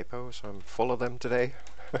 typos, I'm full of them today.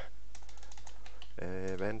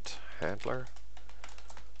 Event handler.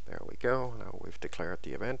 There we go. Now we've declared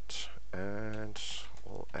the event, and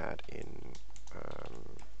we'll add in a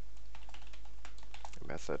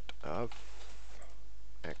method of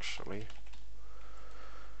actually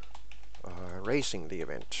raising the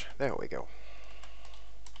event. There we go.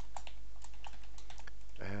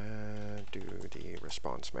 And do the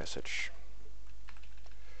response message.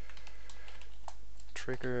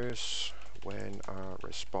 Triggers when our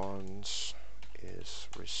response is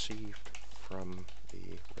received from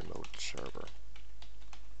the remote server.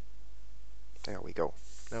 There we go.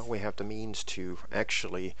 Now we have the means to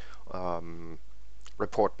actually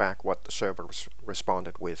report back what the server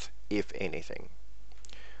responded with, if anything.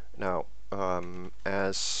 Now,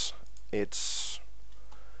 as it's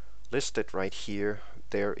listed right here,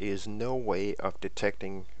 there is no way of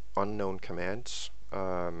detecting unknown commands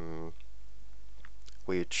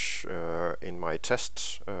which in my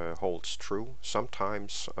tests holds true.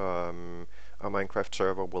 Sometimes a Minecraft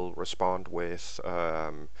server will respond with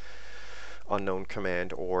unknown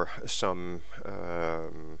command or some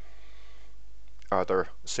other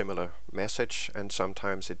similar message, and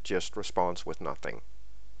sometimes it just responds with nothing.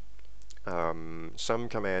 Some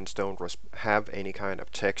commands don't have any kind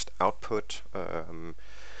of text output.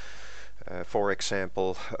 For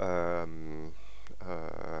example,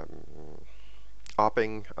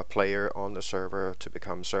 upping a player on the server to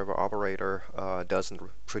become server operator doesn't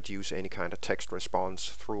produce any kind of text response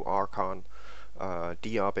through Archon.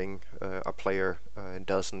 De-upping a player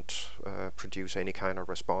doesn't produce any kind of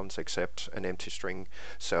response except an empty string.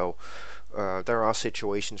 So there are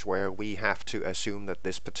situations where we have to assume that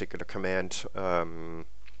this particular command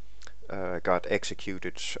got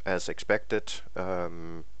executed as expected.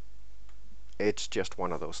 It's just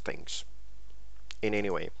one of those things. In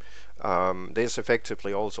any way, this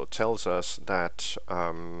effectively also tells us that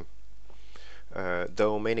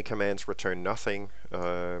though many commands return nothing,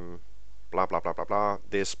 blah blah blah blah blah,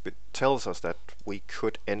 this tells us that we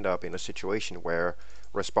could end up in a situation where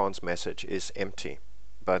response message is empty.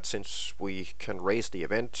 But since we can raise the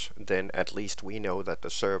event, then at least we know that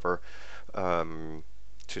the server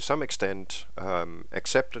to some extent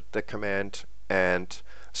accepted the command and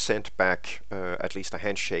sent back at least a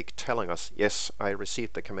handshake telling us, yes, I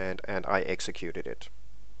received the command and I executed it.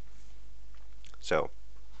 So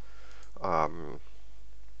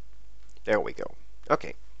there we go.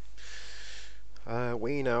 Okay.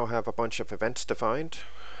 We now have a bunch of events defined.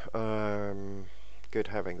 Good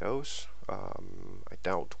having those. I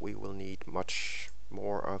doubt we will need much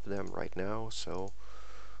more of them right now, so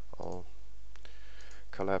I'll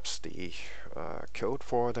collapse the code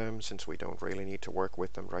for them since we don't really need to work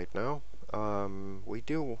with them right now. We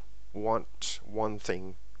do want one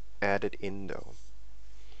thing added in though.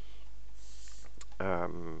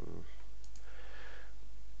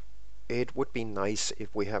 It would be nice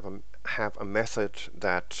if we have a method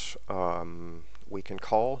that we can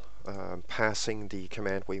call passing the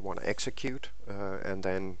command we want to execute, and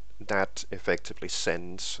then that effectively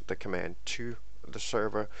sends the command to the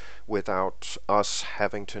server without us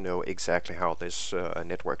having to know exactly how this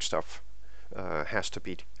network stuff has to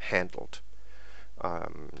be handled.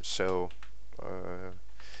 So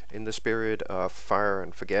in the spirit of fire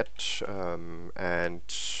and forget and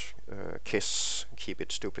KISS, keep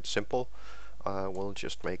it stupid simple, we'll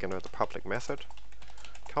just make another public method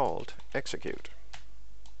called execute.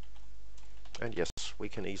 And yes, we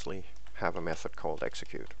can easily have a method called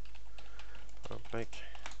execute. Public,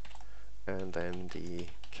 and then the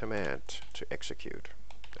command to execute.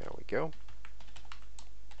 There we go.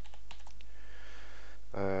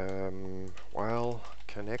 While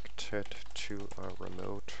connected to a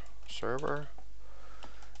remote server,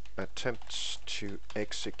 attempts to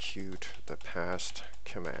execute the passed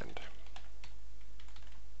command.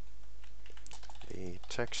 The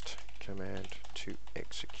text command to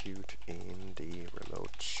execute in the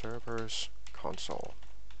remote server's console.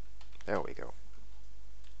 There we go.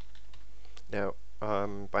 Now,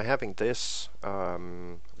 by having this,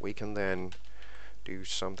 we can then do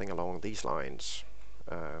something along these lines.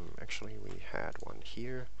 Actually, we had one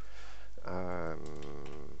here.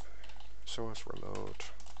 Source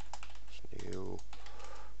remote, new.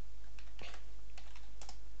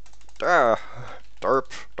 Derp, derp,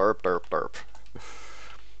 derp, derp.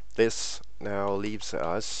 This now leaves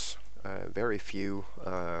us very few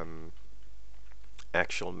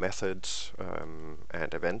actual methods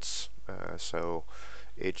and events, so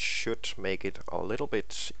it should make it a little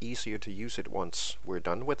bit easier to use it once we're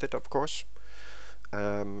done with it, of course.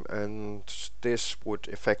 And this would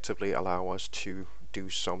effectively allow us to do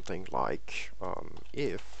something like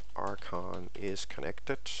if Archon is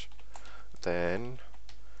connected, then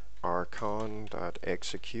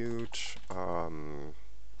archon.execute,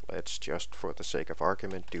 let's just for the sake of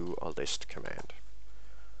argument do a list command.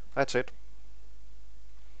 That's it.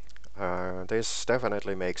 This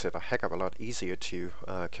definitely makes it a heck of a lot easier to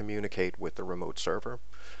communicate with the remote server.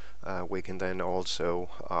 We can then also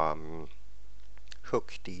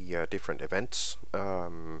hook the different events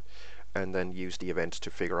and then use the events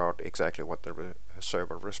to figure out exactly what the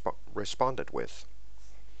server responded with.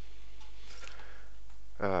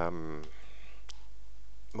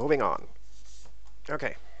 Moving on.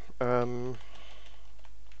 Okay.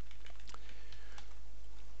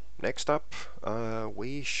 Next up,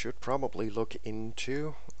 we should probably look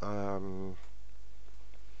into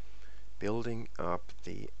building up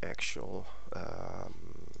the actual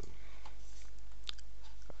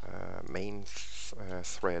main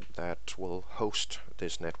thread that will host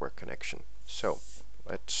this network connection. So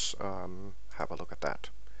let's have a look at that.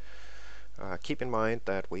 Keep in mind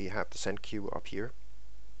that we have the send queue up here.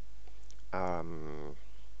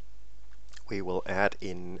 We will add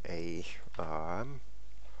in a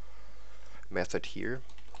method here,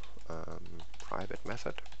 private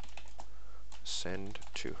method, send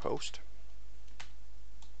to host.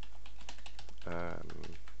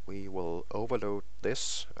 We will overload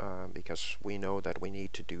this because we know that we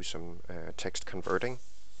need to do some text converting.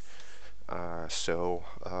 So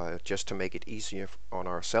just to make it easier on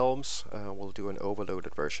ourselves, we'll do an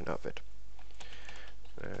overloaded version of it.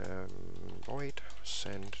 Void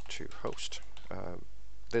send to host.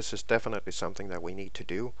 This is definitely something that we need to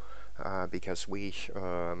do because we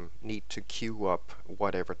need to queue up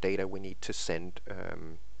whatever data we need to send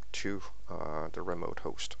to the remote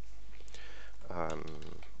host.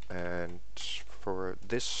 And for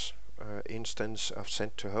this instance of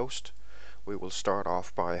send to host, we will start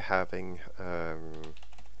off by having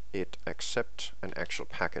it accept an actual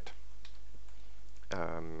packet.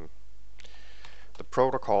 The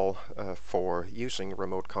protocol for using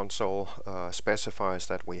remote console specifies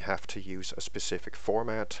that we have to use a specific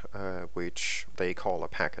format which they call a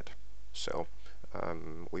packet. So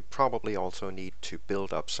we probably also need to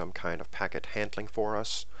build up some kind of packet handling for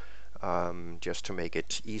us just to make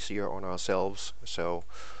it easier on ourselves. So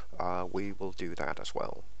we will do that as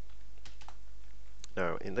well.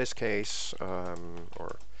 Now in this case,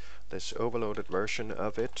 or this overloaded version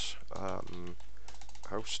of it,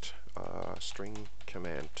 host string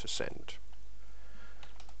command to send.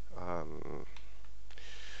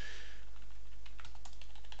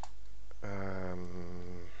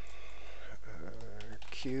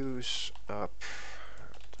 Queues up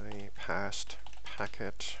the past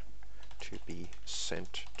packet to be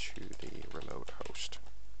sent to the remote host.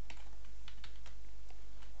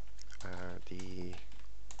 The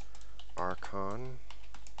Archon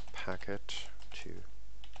packet to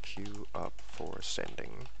queue up for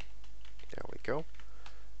sending. There we go.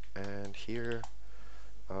 And here,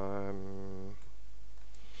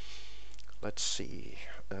 let's see,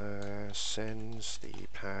 sends the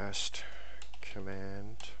past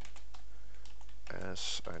command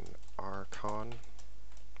as an Archon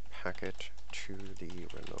packet to the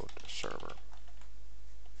remote server.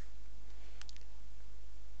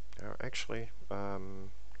 Now actually,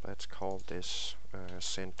 let's call this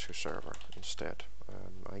send to server instead.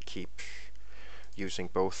 I keep using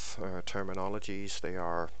both terminologies. They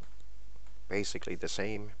are basically the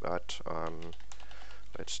same, but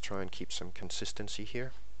let's try and keep some consistency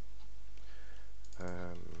here.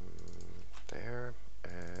 There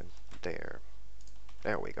and there.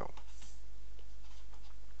 There we go.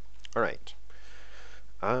 Alright.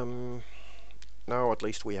 Now at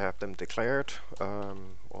least we have them declared.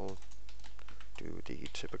 We'll do the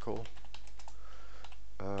typical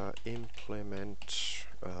implement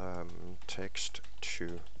text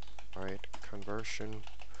to byte conversion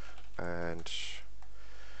and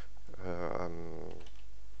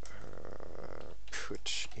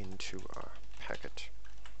put into a packet,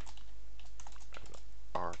 an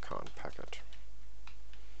Archon packet.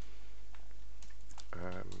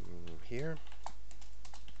 Here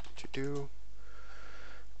to do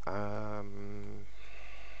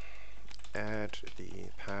add the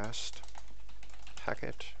past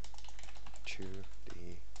packet to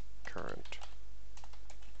the current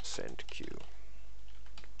send queue.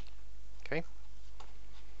 Okay.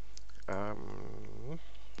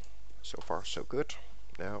 So far so good.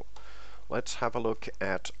 Now let's have a look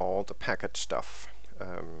at all the packet stuff.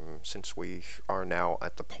 Since we are now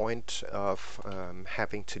at the point of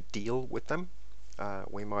having to deal with them,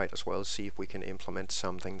 we might as well see if we can implement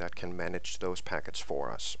something that can manage those packets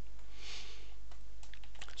for us.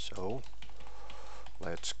 So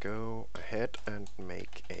let's go ahead and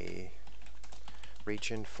make a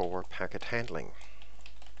region for packet handling.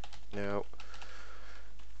 Now,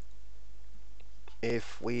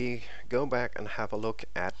 if we go back and have a look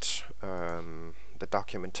at the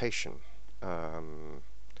documentation,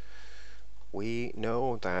 we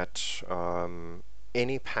know that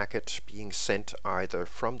any packet being sent either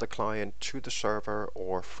from the client to the server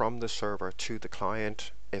or from the server to the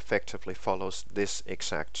client effectively follows this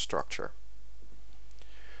exact structure.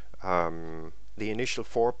 The initial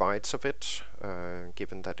 4 bytes of it,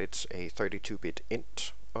 given that it's a 32-bit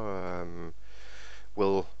int,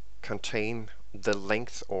 will contain the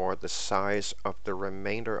length or the size of the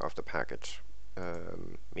remainder of the packet,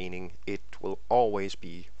 meaning it will always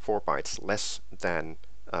be 4 bytes less than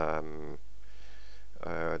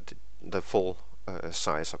the full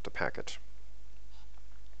size of the packet.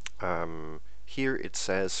 Here it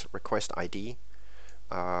says request ID.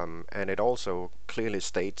 and it also clearly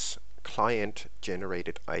states client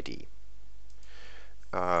generated ID.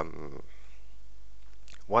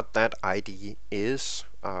 What that ID is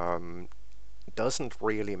doesn't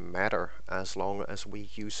really matter as long as we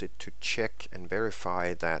use it to check and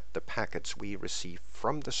verify that the packets we receive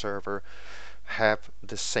from the server have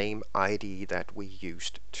the same ID that we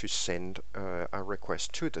used to send a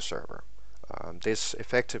request to the server. This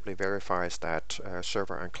effectively verifies that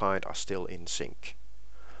server and client are still in sync.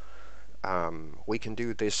 We can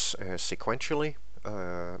do this sequentially,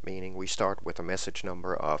 meaning we start with a message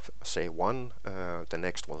number of, say, 1, the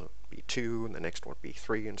next will be 2, the next will be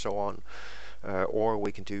 3, and so on. Or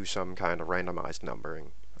we can do some kind of randomized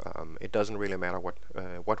numbering. It doesn't really matter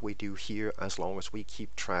what we do here, as long as we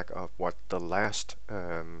keep track of what the last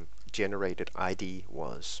generated ID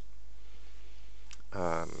was.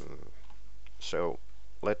 So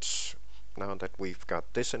let's, now that we've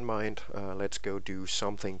got this in mind, let's go do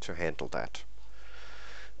something to handle that.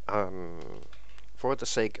 For the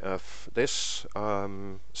sake of this,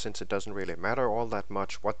 since it doesn't really matter all that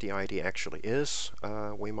much what the ID actually is,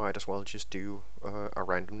 we might as well just do a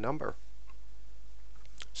random number.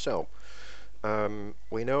 So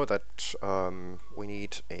we know that we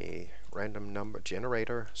need a random number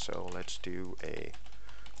generator, so let's do a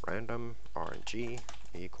random RNG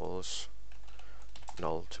equals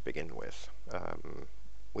null to begin with.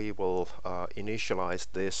 We will initialize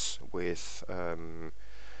this with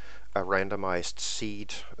a randomized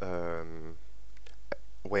seed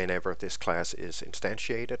whenever this class is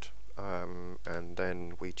instantiated, and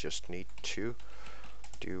then we just need to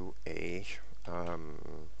do a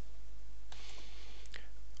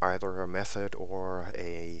either a method or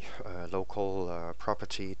a local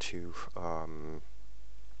property to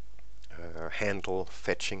handle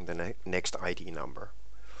fetching the next ID number.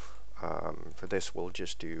 For this we'll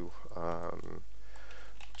just do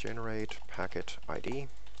generate packet ID,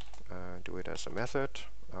 do it as a method.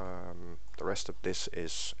 The rest of this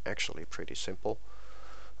is actually pretty simple.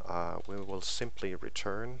 We will simply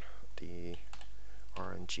return the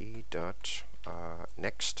rng.next,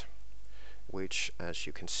 which, as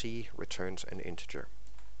you can see, returns an integer.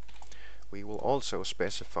 We will also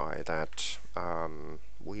specify that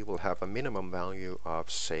we will have a minimum value of,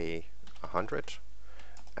 say, 100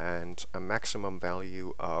 and a maximum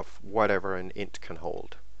value of whatever an int can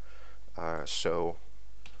hold. So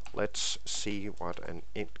let's see what an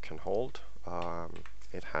int can hold.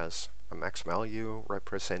 It has a max value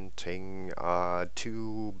representing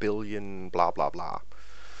 2 billion blah blah blah.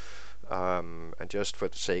 And just for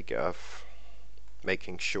the sake of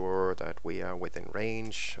making sure that we are within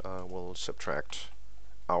range, we'll subtract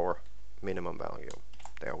our minimum value.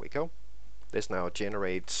 There we go. This now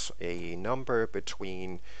generates a number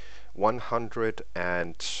between 100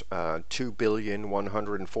 and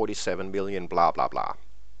 2,147,000,000 blah blah blah.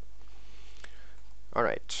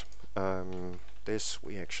 Alright, this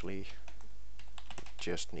we actually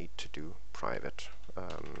just need to do private.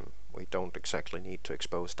 We don't exactly need to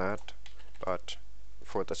expose that, but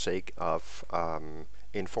for the sake of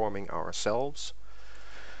informing ourselves,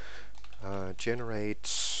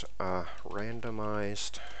 generates a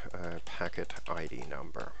randomized packet ID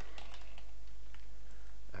number,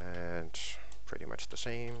 and pretty much the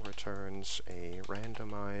same, returns a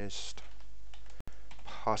randomized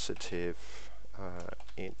positive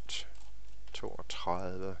int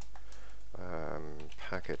 32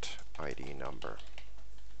 packet ID number.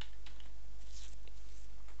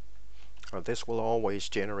 This will always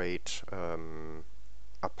generate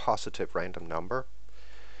a positive random number,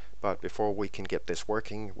 but before we can get this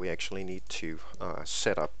working, we actually need to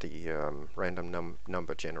set up the random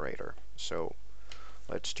number generator. So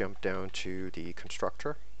let's jump down to the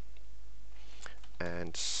constructor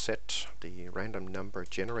and set the random number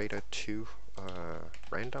generator to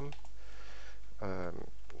random.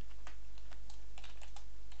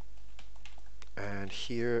 And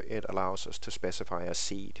here it allows us to specify a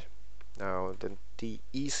seed. Now the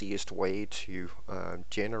easiest way to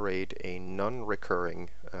generate a non-recurring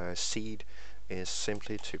seed is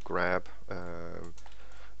simply to grab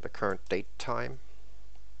the current date time.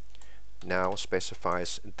 Now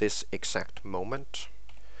specifies this exact moment,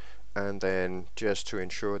 and then just to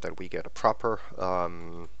ensure that we get a proper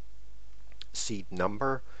seed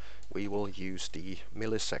number, we will use the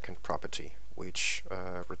millisecond property, which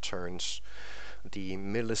returns the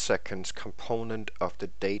milliseconds component of the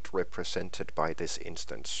date represented by this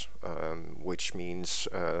instance, which means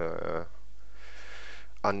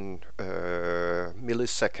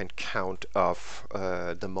millisecond count of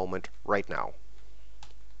the moment right now.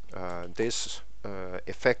 This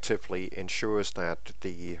effectively ensures that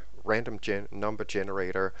the random number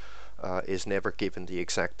generator is never given the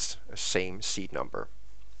exact same seed number.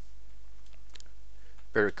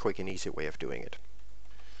 Very quick and easy way of doing it.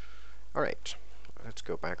 All right, let's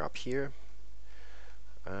go back up here.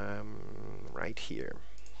 Right here.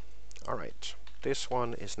 All right, this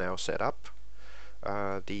one is now set up.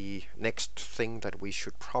 The next thing that we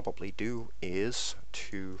should probably do is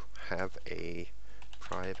to have a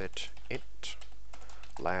private int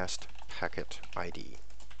last packet ID,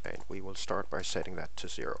 and we will start by setting that to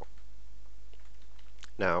 0.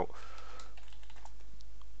 Now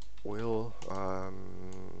we'll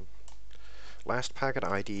last packet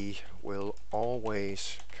ID will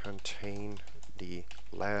always contain the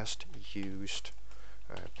last used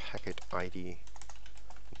packet ID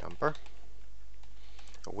number.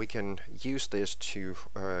 We can use this to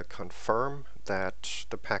confirm that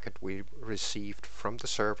the packet we received from the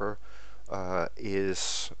server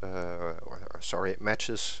matches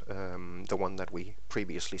the one that we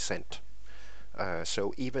previously sent.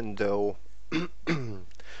 So even though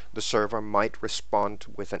the server might respond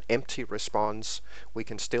with an empty response, we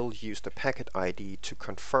can still use the packet ID to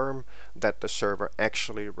confirm that the server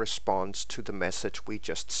actually responds to the message we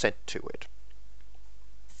just sent to it.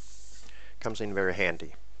 Comes in very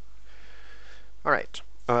handy. All right.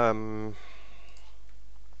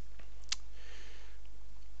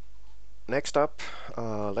 Next up,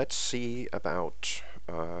 let's see about.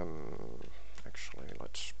 Actually,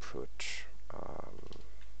 let's put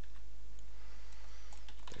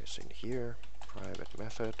this in here. Private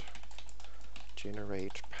method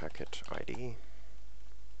generate packet ID.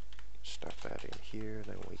 Stuff that in here,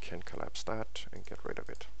 then we can collapse that and get rid of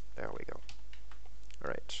it. There we go. All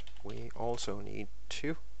right. We also need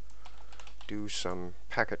to do some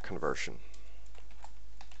packet conversion.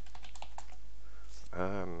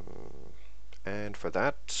 And for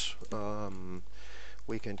that,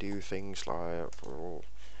 we can do things like, we'll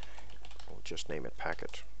just name it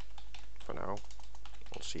packet for now.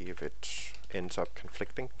 We'll see if it ends up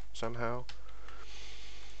conflicting somehow.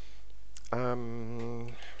 Private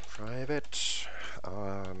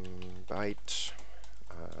byte.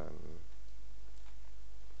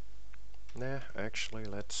 Actually,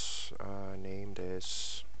 let's name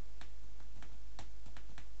this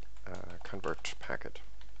convert packet.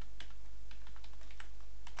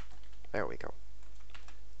 There we go.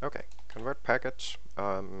 Okay, convert packets.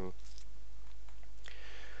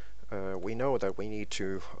 We know that we need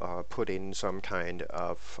to put in some kind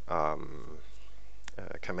of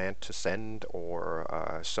command to send,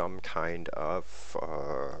 or some kind of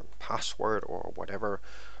password or whatever.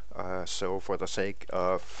 So for the sake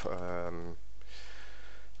of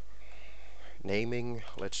naming,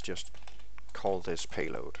 let's just call this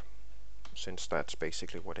payload, since that's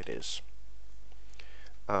basically what it is.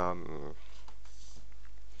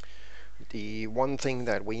 The one thing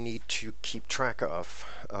that we need to keep track of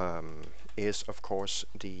is, of course,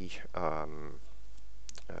 the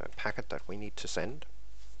packet that we need to send.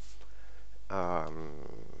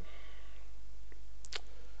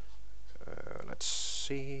 Let's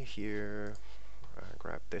see here.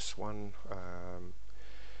 Grab this one.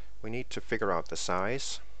 We need to figure out the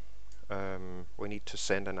size. We need to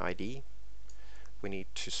send an ID. We need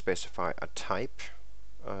to specify a type.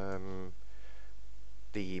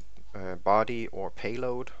 The body or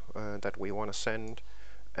payload that we want to send,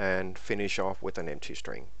 and finish off with an empty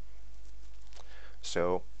string.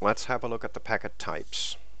 So let's have a look at the packet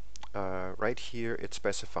types. Right here it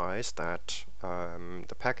specifies that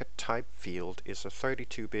the packet type field is a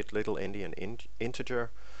 32-bit little endian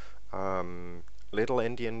integer. Little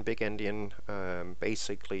endian, big endian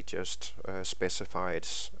basically just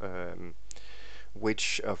specifies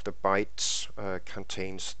which of the bytes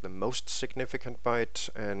contains the most significant byte,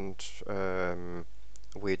 and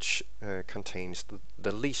which contains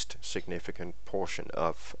the least significant portion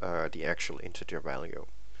of the actual integer value.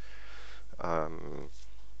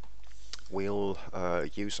 We'll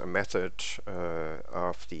use a method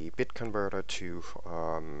of the bit converter to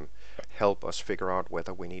help us figure out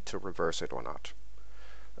whether we need to reverse it or not.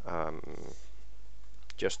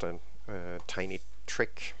 Just a tiny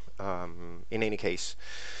trick. In any case,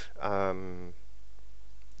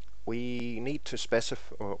 we need to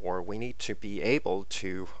specify, or we need to be able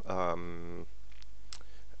to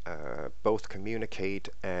both communicate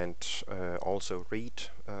and also read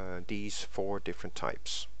these 4 different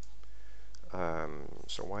types.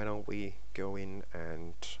 So why don't we go in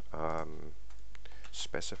and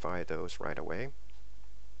specify those right away.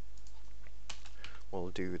 We'll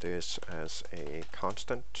do this as a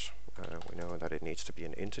constant. We know that it needs to be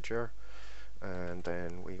an integer, and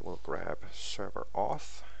then we will grab server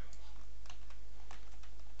auth.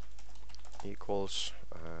 equals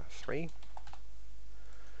 3.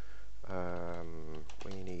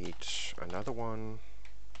 We need another one,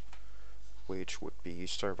 which would be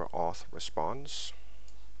server auth response,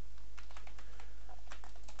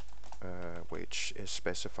 which is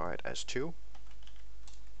specified as 2.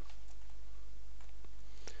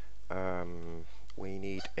 We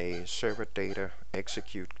need a server data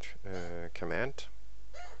execute command.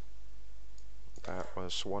 That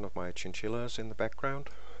was one of my chinchillas in the background.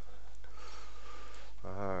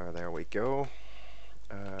 There we go.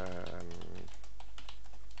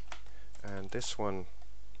 And this one,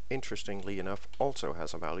 interestingly enough, also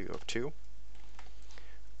has a value of 2.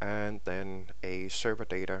 And then a server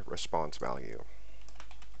data response value.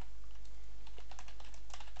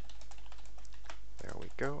 There we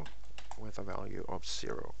go, with a value of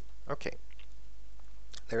 0. Okay.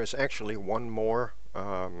 There's actually one more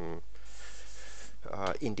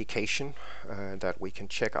indication that we can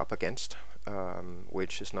check up against,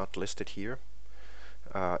 which is not listed here.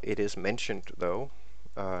 It is mentioned though.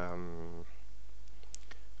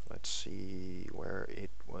 Let's see where it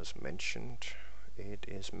was mentioned. It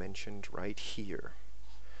is mentioned right here.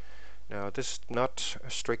 Now this is not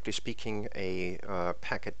strictly speaking a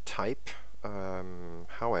packet type.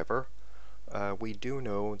 However, we do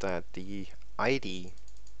know that the ID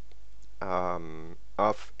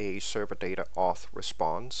of a server data auth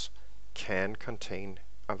response can contain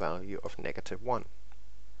a value of -1.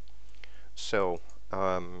 So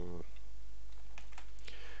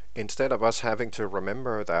instead of us having to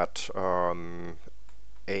remember that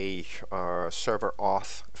a server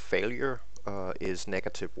auth failure is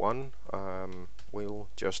 -1, we'll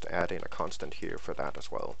just add in a constant here for that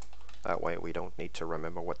as well. That way we don't need to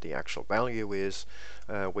remember what the actual value is.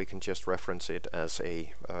 We can just reference it as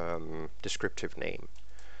a descriptive name.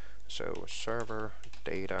 So server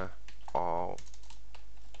data auth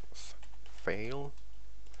fail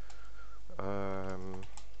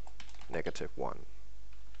 -1.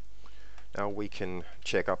 Now we can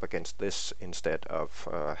check up against this instead of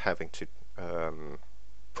having to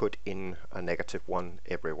put in a -1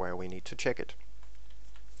 everywhere we need to check it.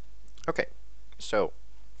 Okay, so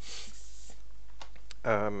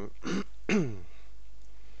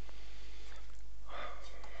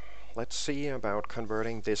let's see about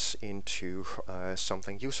converting this into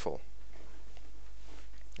something useful.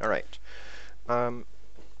 All right.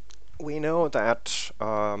 We know that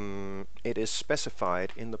it is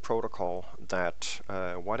specified in the protocol that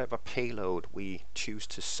whatever payload we choose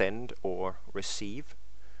to send or receive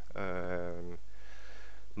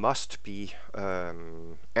must be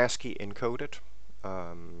ASCII encoded.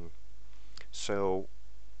 So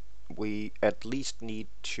we at least need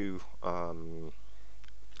to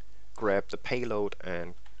grab the payload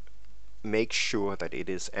and make sure that it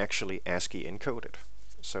is actually ASCII encoded.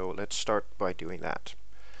 So let's start by doing that.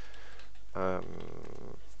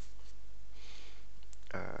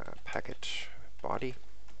 Packet body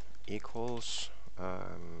equals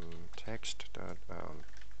text dot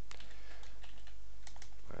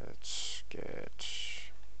let's get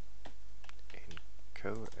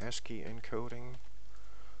ASCII encoding,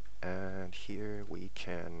 and here we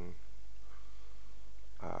can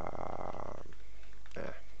I'll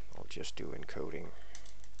just do encoding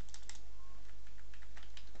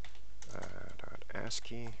dot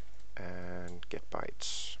ASCII and get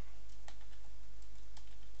bytes,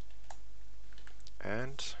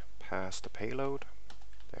 and pass the payload.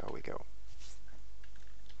 There we go.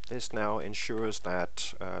 This now ensures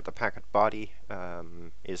that the packet body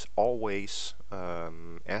is always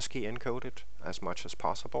ASCII encoded as much as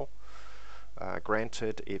possible.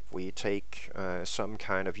 Granted, if we take some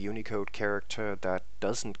kind of Unicode character that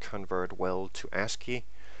doesn't convert well to ASCII,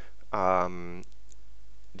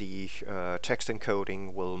 the text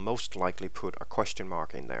encoding will most likely put a question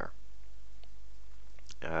mark in there,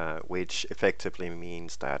 which effectively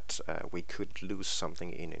means that we could lose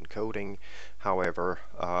something in encoding. However,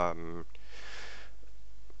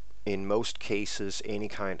 in most cases, any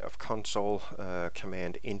kind of console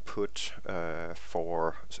command input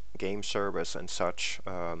for game servers and such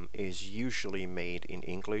is usually made in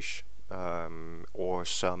English or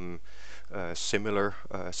some similar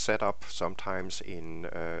setup, sometimes in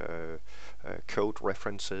code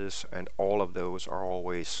references, and all of those are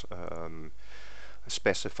always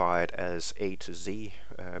specified as A to Z,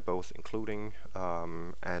 both including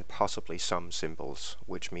and possibly some symbols,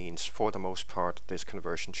 which means for the most part this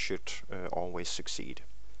conversion should always succeed.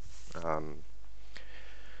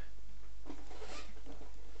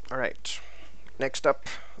 Alright, next up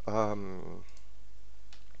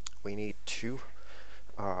we need to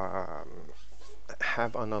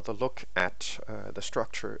have another look at the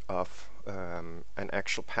structure of an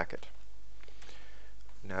actual packet.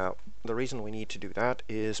 Now, the reason we need to do that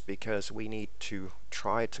is because we need to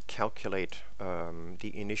try to calculate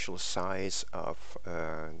the initial size of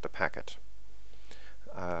the packet,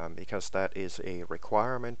 because that is a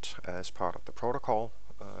requirement as part of the protocol.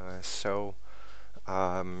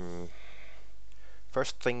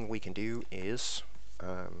 First thing we can do is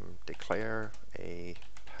declare a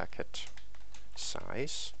packet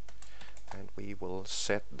size, and we will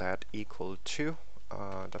set that equal to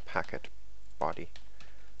the packet body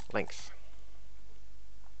length.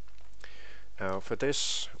 Now for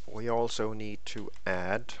this we also need to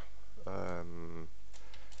add 1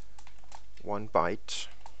 byte.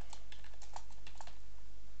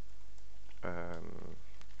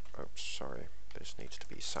 Oops, sorry, this needs to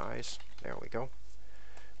be size. There we go.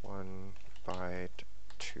 1 byte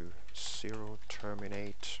to 0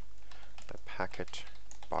 terminate the packet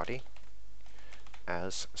body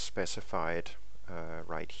as specified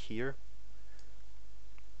right here.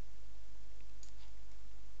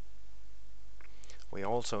 We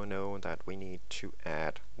also know that we need to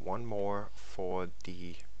add 1 more for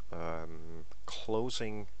the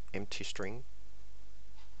closing empty string.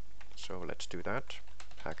 So let's do that.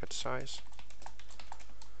 Packet size.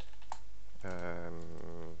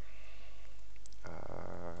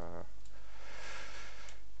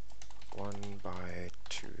 1 byte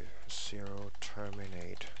to 0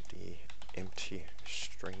 terminate the empty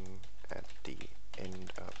string at the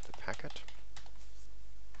end of the packet.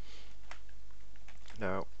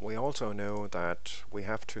 Now we also know that we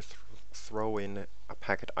have to throw in a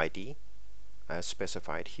packet ID as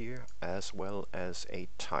specified here, as well as a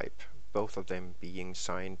type, both of them being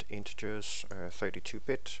signed integers,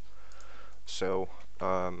 32-bit. So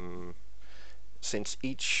since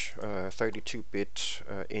each 32-bit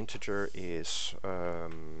integer is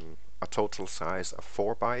a total size of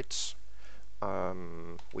 4 bytes,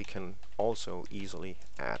 we can also easily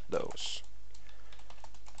add those.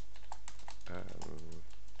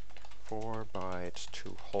 4 bytes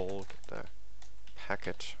to hold the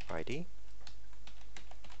packet ID,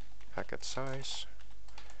 packet size,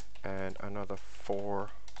 and another 4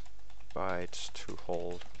 bytes to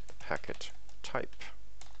hold the packet type.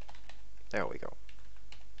 There we go.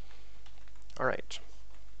 Alright.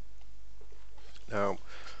 Now,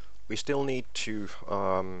 we still need to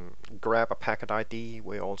grab a packet ID.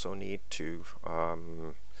 We also need to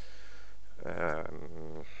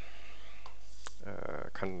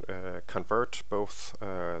convert both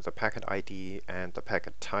the packet ID and the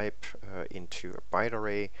packet type into a byte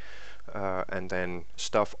array, and then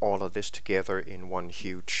stuff all of this together in one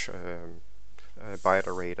huge byte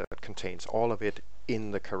array that contains all of it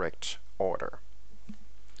in the correct order.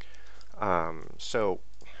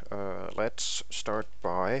 Let's start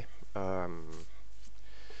by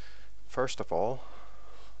first of all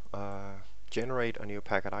generate a new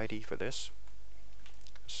packet ID for this.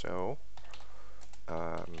 So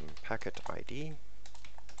packet ID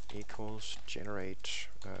equals generate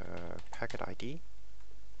packet ID.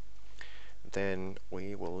 Then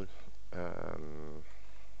we will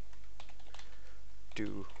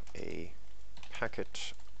do a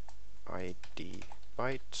packet ID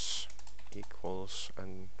bytes equals,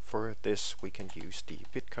 and for this we can use the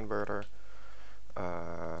bit converter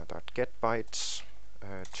 .get bytes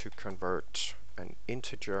to convert an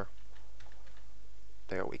integer.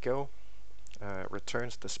 There we go.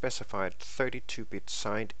 Returns the specified 32-bit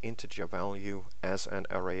signed integer value as an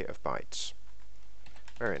array of bytes.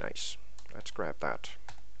 Very nice. Let's grab that.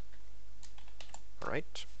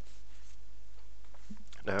 Alright.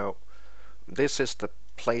 Now, this is the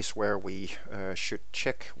place where we should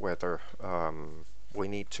check whether we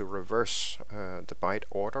need to reverse the byte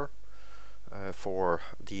order for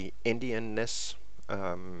the endianness.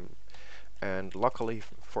 And luckily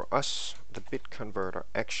for us, the bit converter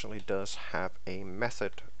actually does have a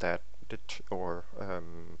method that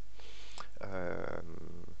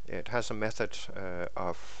it has a method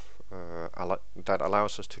that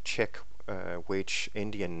allows us to check which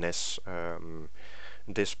endianness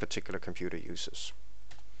this particular computer uses.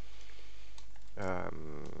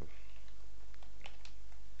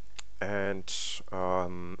 And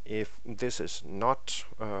if this is not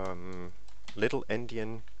little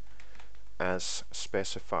endian as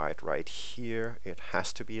specified right here, it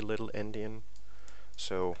has to be little endian.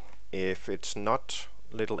 So if it's not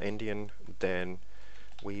little endian, then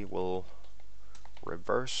we will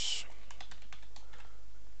reverse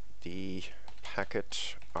the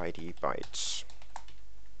packet ID bytes.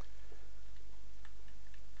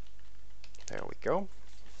 There we go.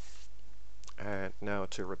 And now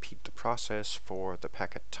to repeat the process for the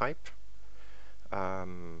packet type.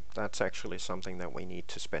 That's actually something that we need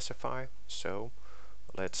to specify, so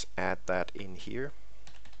let's add that in here.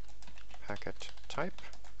 Packet type.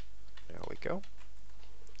 There we go.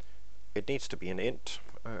 It needs to be an int,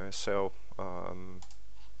 so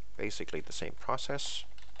basically the same process.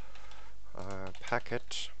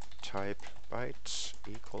 Packet type bytes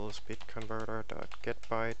equals bit converter dot get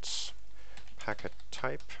bytes packet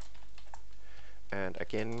type, and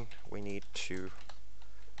again we need to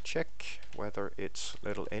check whether it's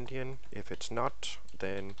little endian. If it's not,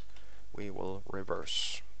 then we will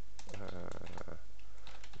reverse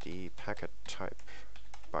the packet type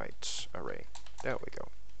bytes array. There we go.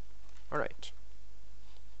 Alright.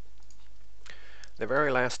 The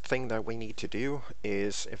very last thing that we need to do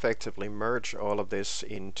is effectively merge all of this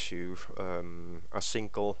into a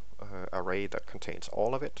single array that contains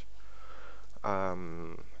all of it.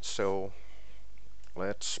 So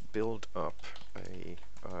let's build up a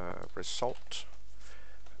result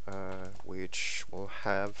which will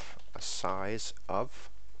have a size of,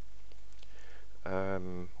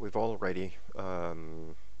 we've already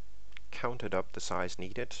counted up the size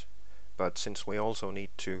needed, but since we also need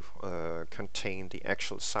to contain the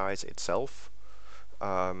actual size itself,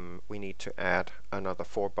 we need to add another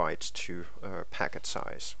 4 bytes to packet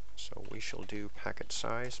size. So we shall do packet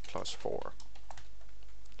size plus 4.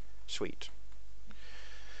 Sweet.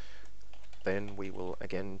 Then we will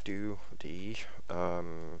again do the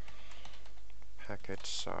packet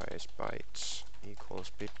size bytes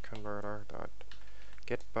equals bit converter dot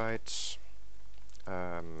get bytes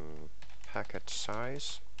packet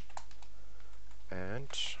size, and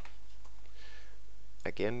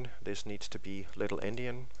again this needs to be little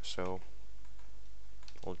endian, so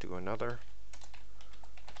we'll do another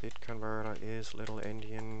bit converter is little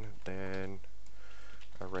endian, then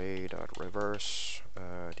array dot reverse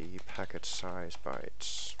the packet size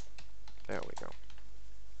bytes. There we go.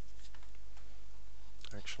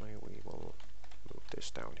 Actually, we will move this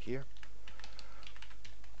down here.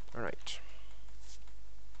 All right.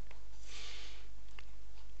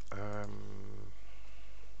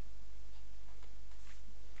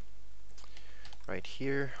 Right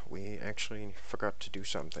here, we actually forgot to do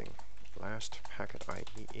something. Last packet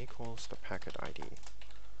ID equals the packet ID.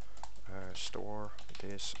 Store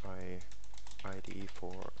this ID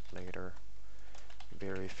for later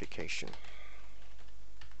verification.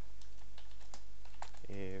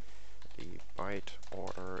 If the byte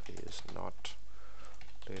order is not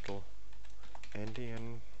little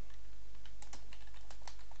endian,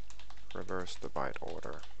 reverse the byte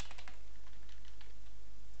order.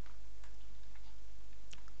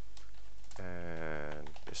 And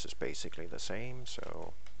this is basically the same,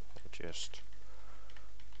 so we'll just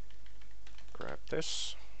grab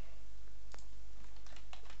this.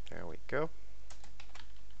 There we go.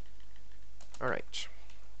 Alright,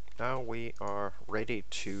 now we are ready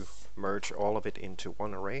to merge all of it into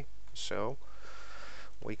one array, so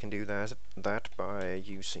we can do that by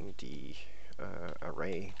using the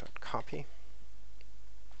array.copy.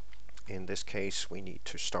 In this case, we need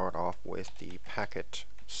to start off with the packet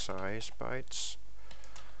size bytes.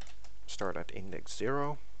 Start at index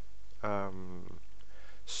 0.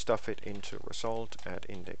 Stuff it into result at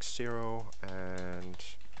index 0, and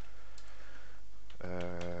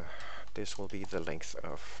this will be the length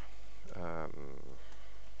of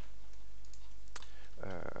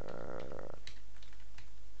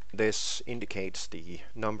this indicates the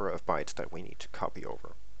number of bytes that we need to copy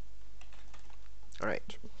over.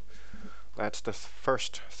 Alright, that's the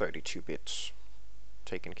first 32 bits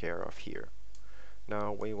taken care of here.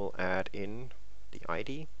 Now we will add in the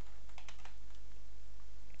ID,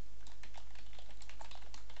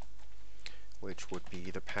 which would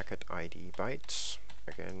be the packet ID bytes.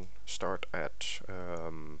 Again, start at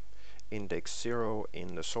index 0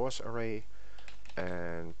 in the source array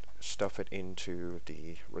and stuff it into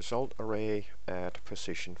the result array at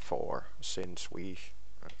position 4, since we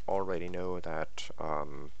already know that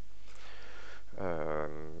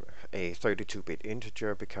a 32-bit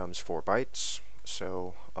integer becomes 4 bytes.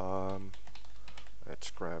 So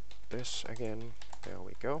let's grab this again. There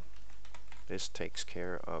we go. This takes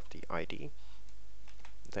care of the ID.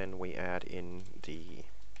 Then we add in the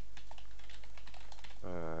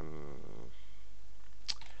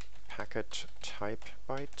packet type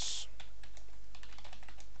bytes,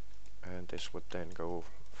 and this would then go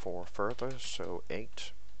 4 further, so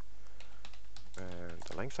 8, and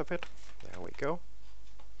the length of it. There we go.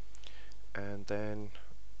 And then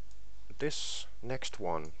this next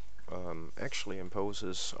one actually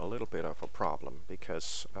imposes a little bit of a problem,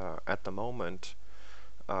 because at the moment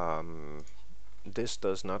this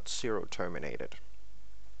does not zero terminate it.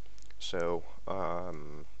 So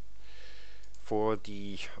for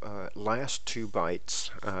the last 2 bytes,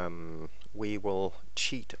 we will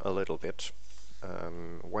cheat a little bit.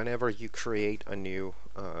 Whenever you create a new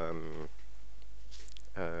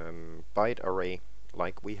byte array,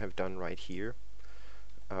 like we have done right here,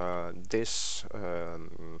 this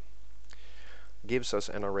gives us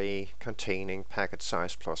an array containing packet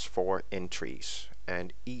size plus 4 entries,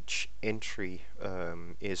 and each entry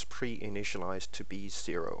is pre-initialized to be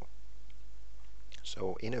 0.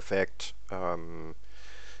 So in effect,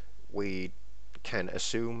 we can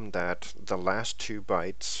assume that the last 2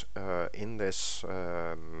 bytes in this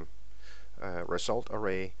result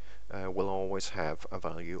array will always have a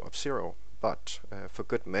value of 0. But for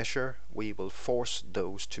good measure, we will force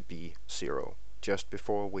those to be 0 just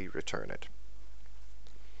before we return it.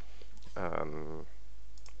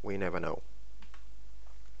 We never know.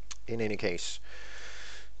 In any case,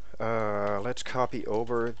 let's copy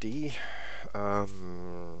over the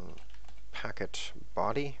packet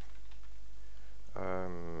body.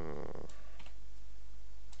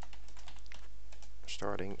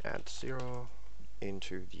 Starting at 0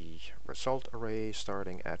 into the result array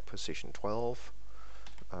starting at position 12,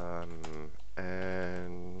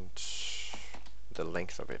 and the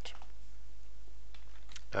length of it.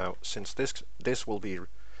 Now, since this will be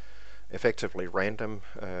effectively random,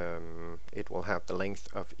 it will have the length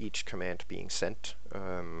of each command being sent.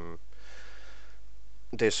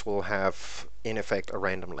 This will have, in effect, a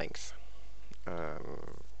random length.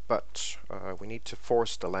 But we need to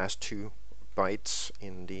force the last 2 bytes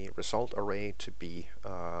in the result array to be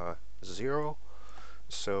 0.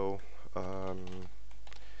 So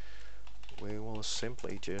we will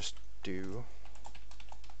simply just do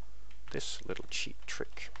this little cheat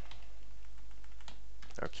trick.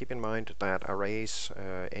 Now keep in mind that arrays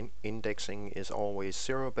indexing is always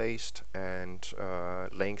 0 based, and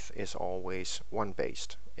length is always 1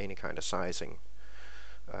 based, any kind of sizing,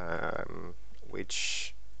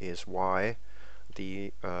 which is why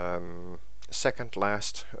the second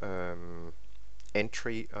last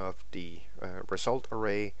entry of the result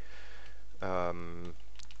array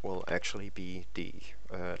will actually be the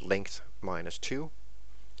length minus 2,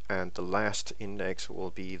 and the last index will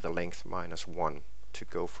be the length minus 1 to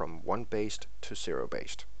go from 1 based to 0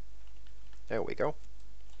 based. There we go.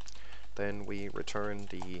 Then we return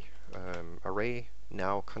the array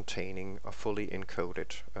now containing a fully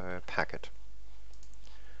encoded packet,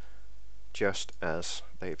 just as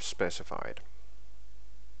they've specified.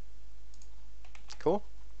 Cool.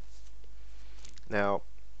 Now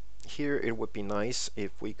here it would be nice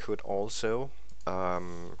if we could also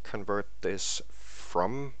convert this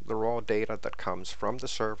from the raw data that comes from the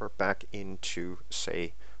server back into,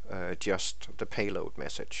 say, just the payload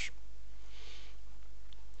message.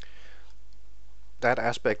 That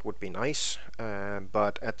aspect would be nice,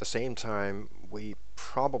 but at the same time we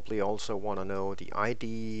probably also want to know the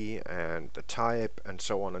ID and the type and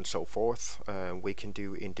so on and so forth. We can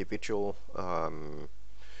do individual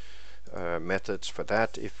methods for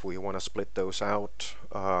that if we want to split those out.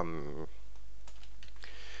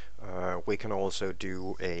 We can also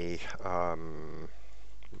do a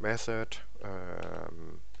method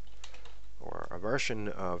or a version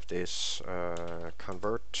of this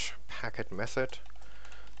convert packet method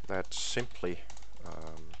that simply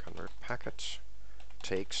convert packet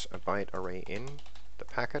takes a byte array in the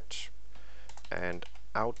packet and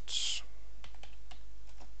outs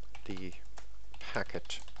the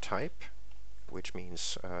packet type, which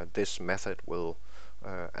means this method will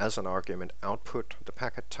as an argument output the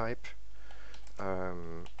packet type.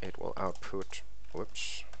 It will output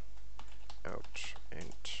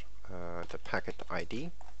int the packet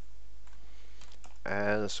ID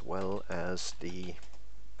as well as the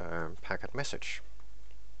packet message.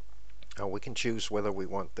 We can choose whether we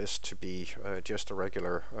want this to be just a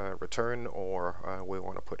regular return, or we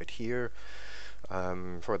want to put it here.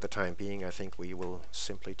 For the time being, I think we will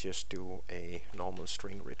simply just do a normal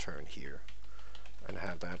string return here and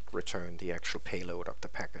have that return the actual payload of the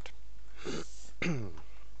packet.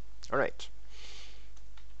 Alright.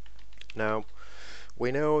 Now,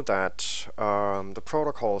 we know that the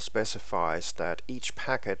protocol specifies that each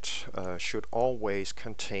packet should always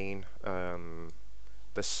contain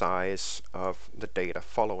the size of the data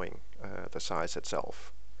following the size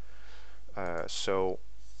itself. So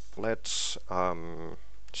let's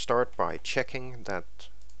start by checking that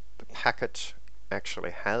the packet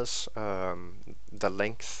actually has the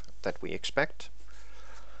length that we expect.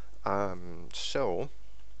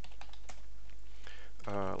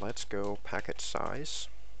 Let's go packet size.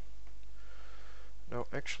 No,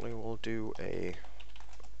 actually we'll do a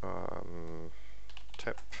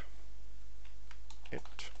temp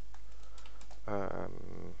int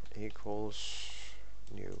equals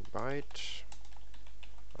new byte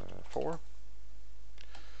 4.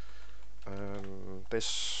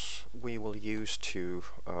 This we will use to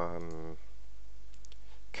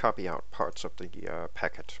copy out parts of the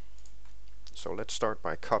packet. So let's start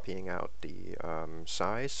by copying out the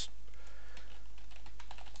size.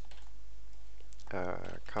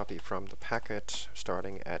 Copy from the packet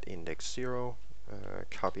starting at index 0,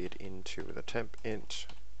 copy it into the temp int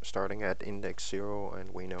starting at index 0,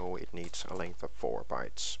 and we know it needs a length of 4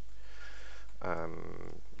 bytes.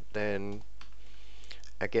 Then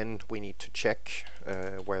again we need to check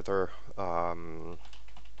whether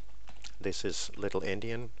this is little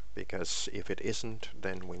endian, because if it isn't,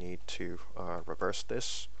 then we need to reverse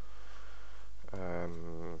this.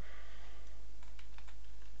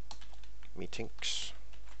 Meetings.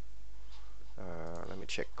 Let me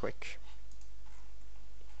check quick.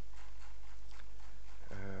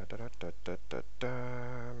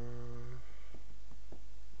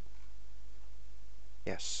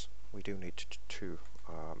 Yes, we do need to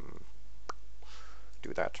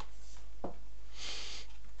do that.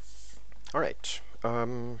 All right.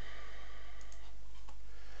 There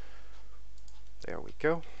we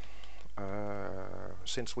go.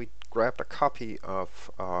 Since we grabbed a copy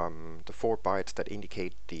of the 4 bytes that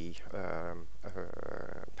indicate the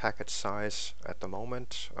packet size at the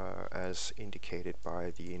moment, as indicated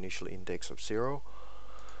by the initial index of 0,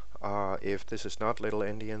 if this is not little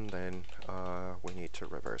endian, then we need to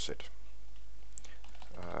reverse it.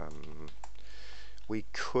 We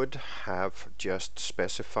could have just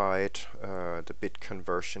specified the bit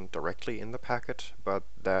conversion directly in the packet, but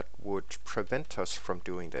that would prevent us from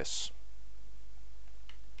doing this.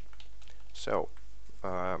 So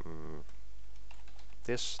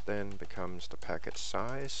this then becomes the packet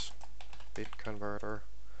size bit converter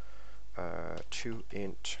to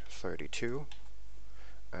int 32,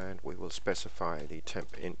 and we will specify the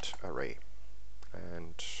temp int array.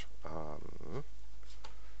 And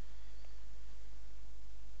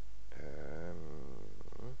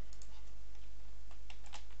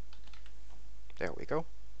there we go.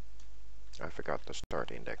 I forgot the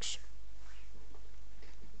start index.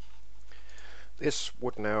 This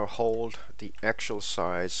would now hold the actual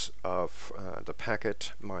size of the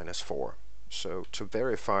packet minus 4. So to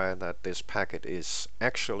verify that this packet is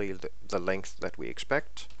actually the length that we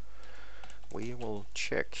expect, we will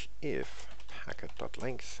check if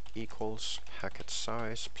packet.length equals packet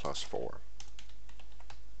size plus 4.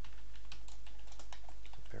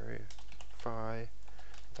 Verify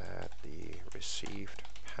that the received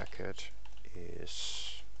packet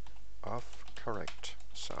is of correct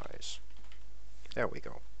size. There we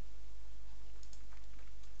go.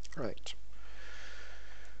 Right.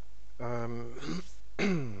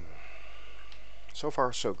 So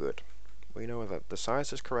far so good. We know that the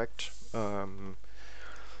size is correct, and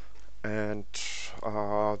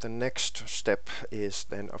the next step is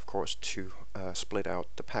then of course to split out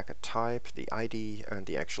the packet type, the ID, and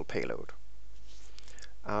the actual payload.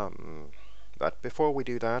 But before we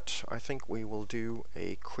do that, I think we will do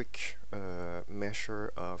a quick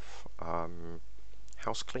measure of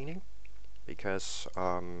house cleaning, because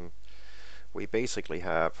we basically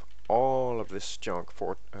have all of this junk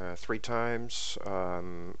for 3 times,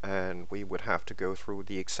 and we would have to go through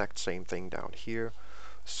the exact same thing down here.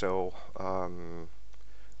 So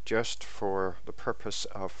just for the purpose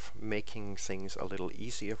of making things a little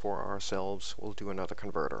easier for ourselves, we'll do another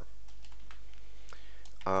converter.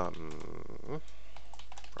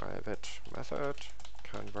 Private method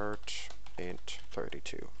convert int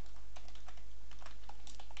 32.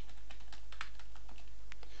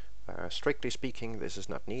 Strictly speaking, this is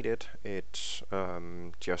not needed. It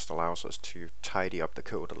just allows us to tidy up the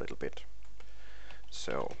code a little bit.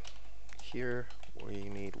 So here we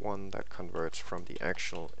need one that converts from the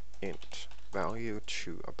actual int value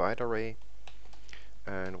to a byte array,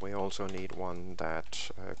 and we also need one that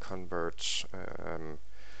converts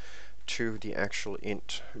to the actual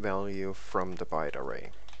int value from the byte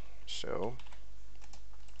array. So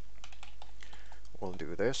we'll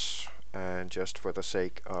do this. And just for the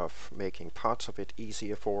sake of making parts of it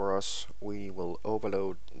easier for us, we will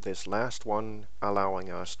overload this last one,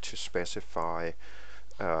 allowing us to specify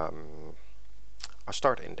a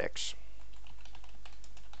start index.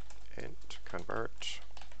 Int convert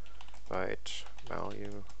byte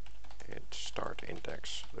value int start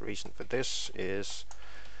index. The reason for this is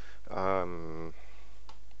by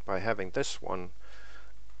having this one,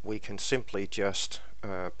 we can simply just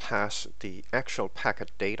pass the actual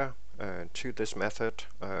packet data to this method,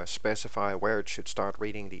 specify where it should start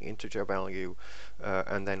reading the integer value,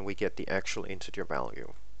 and then we get the actual integer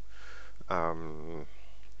value.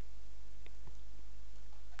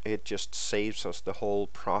 It just saves us the whole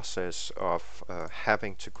process of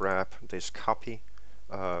having to grab this copy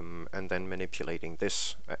and then manipulating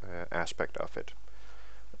this aspect of it.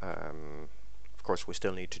 Of course, we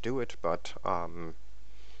still need to do it, but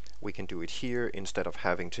we can do it here instead of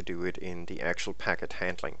having to do it in the actual packet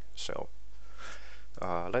handling. So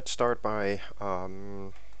let's start by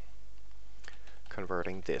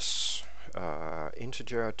converting this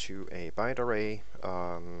integer to a byte array.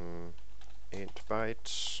 Int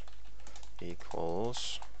bytes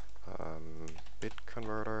equals bit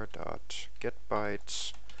converter dot get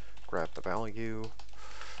bytes, grab the value.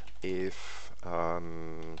 If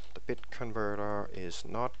the bit converter is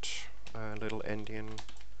not a little endian,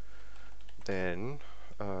 then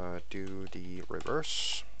do the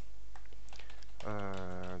reverse.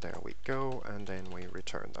 There we go, and then we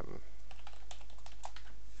return them.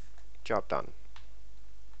 Job done.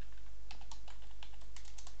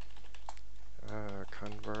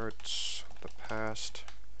 Converts the past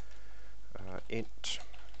int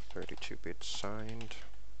 32-bit signed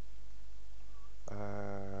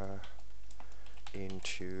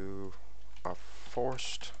into a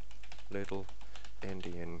forced little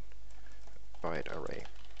endian byte array.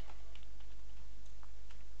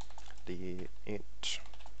 The int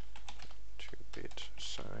 2-bit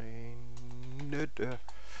signed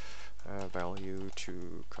value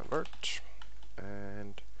to convert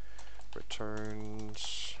and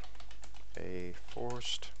returns a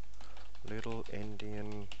forced little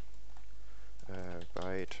endian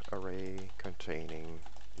byte array containing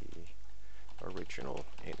the original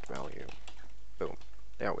int value. Boom.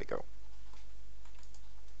 There we go.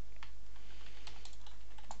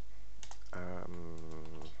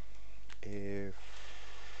 If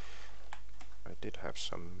I did have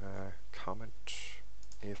some comment,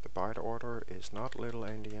 if the byte order is not little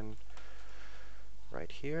endian,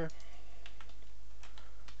 right here,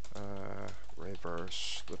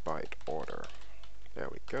 reverse the byte order. There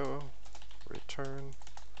we go. Return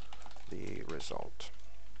the result.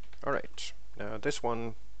 Alright, now this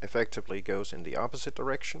one effectively goes in the opposite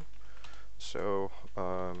direction. So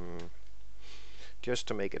just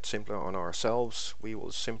to make it simpler on ourselves, we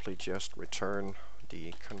will simply just return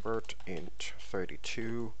the convert int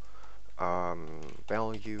 32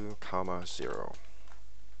 value comma 0.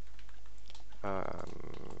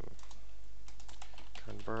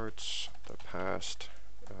 Converts the past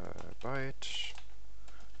byte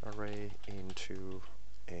array into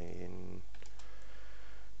a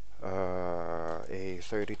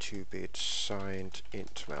 32-bit signed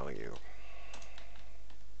int value.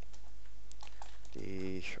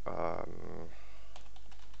 The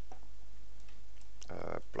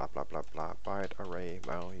blah blah blah blah byte array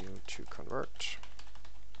value to convert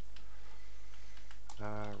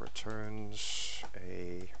returns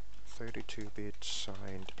a 32-bit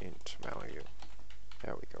signed int value.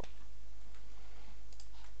 There we go.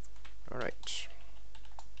 Alright.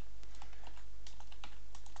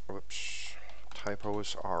 Whoops.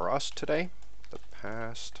 Typos are us today. The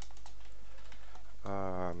past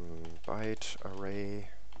byte array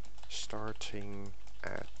starting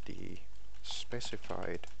at the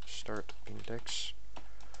specified start index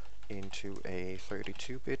into a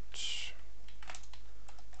 32-bit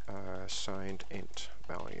signed int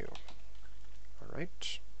value.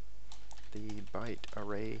 Alright. The byte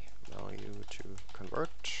array value to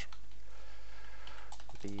convert,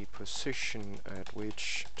 the position at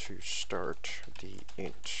which to start the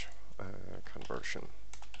int conversion.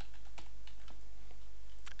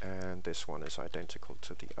 And this one is identical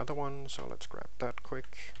to the other one, so let's grab that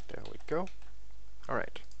quick. There we go.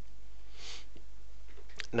 Alright.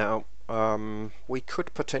 Now, we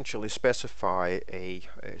could potentially specify a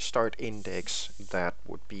start index that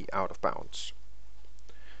would be out of bounds.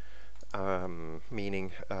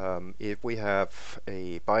 Meaning if we have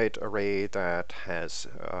a byte array that has,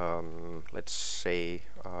 let's say,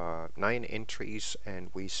 9 entries and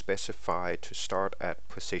we specify to start at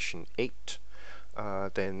position 8,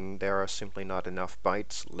 then there are simply not enough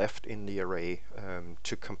bytes left in the array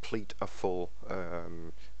to complete a full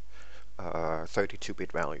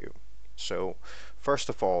 32-bit value. So first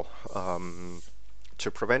of all,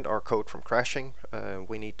 to prevent our code from crashing,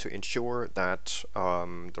 we need to ensure that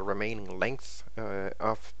the remaining length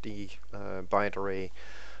of the byte array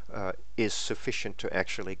is sufficient to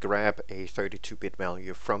actually grab a 32-bit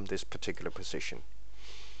value from this particular position.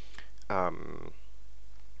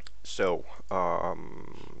 So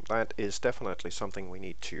that is definitely something we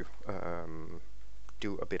need to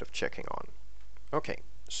do a bit of checking on. Okay,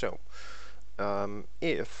 so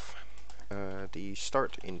if the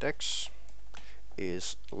start index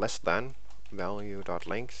is less than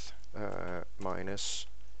value.length minus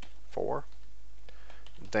 4,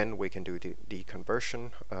 then we can do the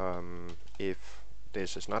conversion. If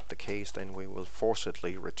this is not the case, then we will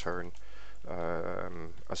forcibly return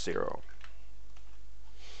a 0.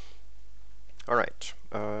 Alright,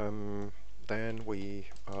 then we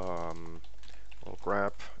will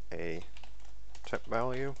grab a temp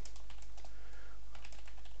value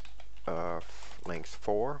of length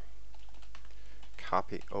 4,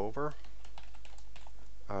 copy over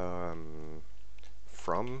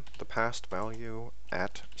from the past value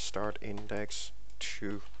at start index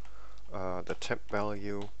to the temp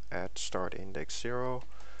value at start index 0,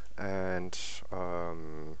 and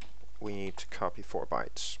we need to copy 4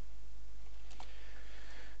 bytes.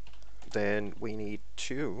 Then we need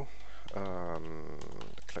to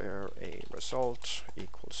declare a result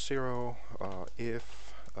equals 0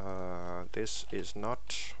 if this is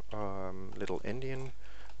not little endian.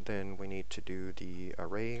 Then we need to do the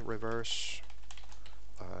array reverse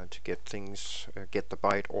to get things, get the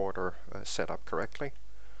byte order set up correctly,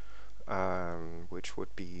 which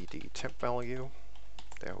would be the temp value.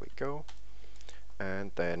 There we go.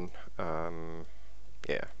 And then,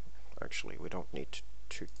 yeah, actually we don't need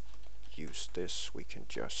to use this. We can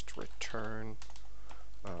just return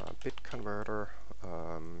bit converter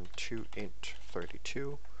to int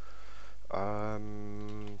 32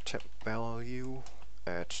 temp value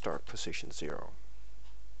at start position 0.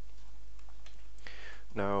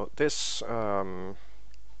 Now this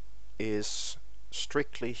is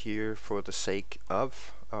strictly here for the sake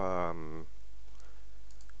of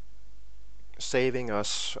saving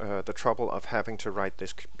us the trouble of having to write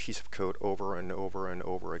this piece of code over and over and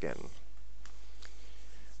over again.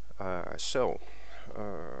 So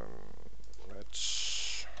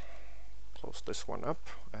let's close this one up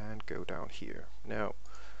and go down here. Now,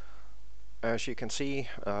 as you can see,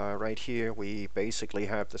 right here we basically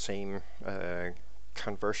have the same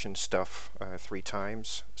conversion stuff 3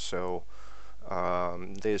 times. So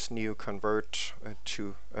this new convert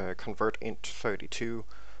to convert int 32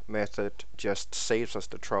 method just saves us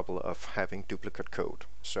the trouble of having duplicate code.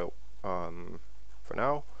 So for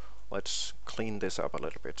now, let's clean this up a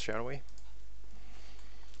little bit, shall we?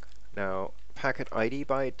 Now, packet ID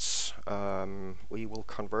bytes, we will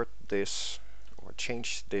convert this or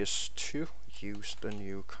change this to use the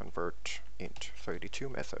new convert int 32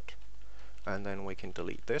 method. And then we can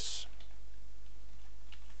delete this.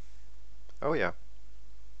 Oh yeah.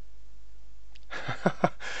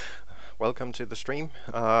 Welcome to the stream.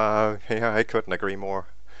 Yeah, I couldn't agree more.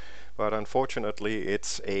 But unfortunately,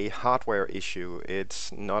 it's a hardware issue.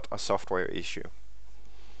 It's not a software issue.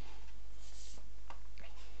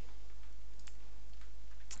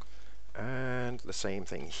 And the same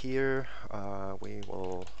thing here. We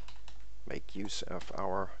will make use of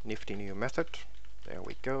our nifty new method. There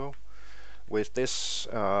we go. With this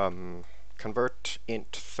convert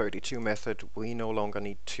int 32 method, we no longer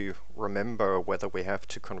need to remember whether we have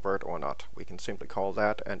to convert or not. We can simply call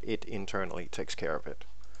that, and it internally takes care of it.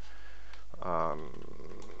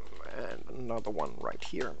 And another one right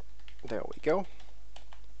here. There we go.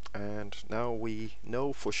 And now we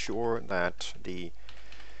know for sure that the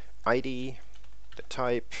ID, the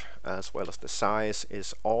type, as well as the size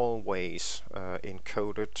is always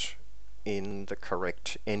encoded in the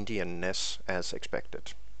correct endianness as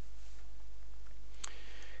expected.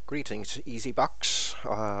 Greetings,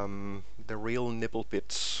 EasyBox. The real nibble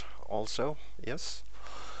bits also, yes.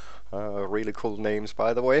 Really cool names,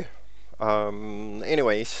 by the way.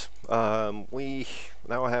 Anyways, we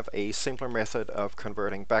now have a simpler method of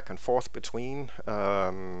converting back and forth between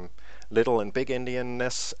little and big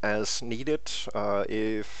endianness as needed.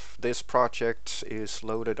 If this project is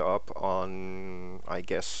loaded up on, I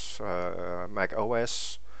guess, Mac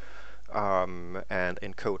OS and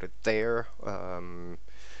encoded there,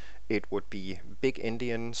 it would be big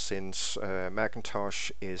endian, since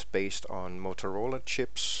Macintosh is based on Motorola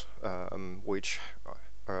chips, which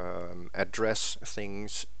address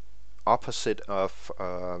things opposite of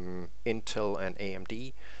Intel and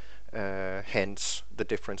AMD, hence the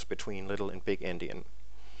difference between little and big endian.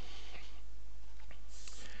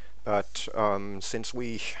 But since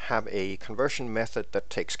we have a conversion method that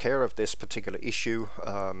takes care of this particular issue,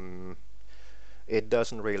 it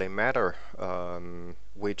doesn't really matter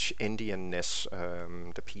which endianness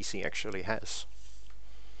the PC actually has.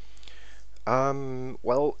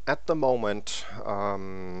 Well, at the moment,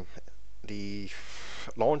 the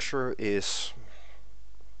launcher is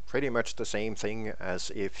pretty much the same thing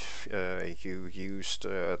as if you used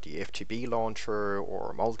the FTB launcher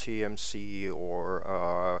or Multi-MC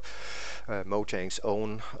or Mojang's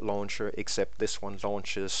own launcher, except this one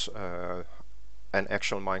launches an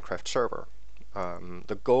actual Minecraft server.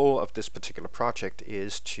 The goal of this particular project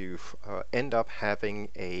is to end up having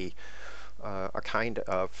a kind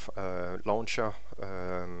of launcher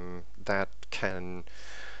that can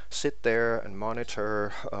sit there and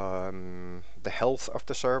monitor the health of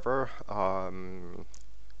the server.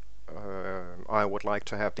 I would like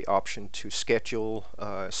to have the option to schedule,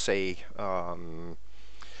 say,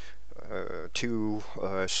 2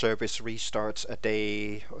 service restarts a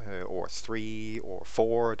day, or 3 or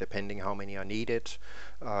 4, depending how many are needed.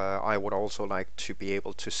 I would also like to be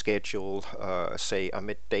able to schedule, say, a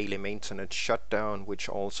mid-daily maintenance shutdown, which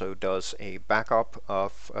also does a backup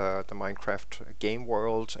of the Minecraft game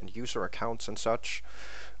world and user accounts and such.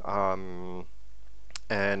 I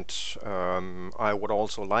would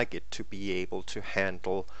also like it to be able to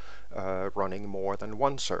handle running more than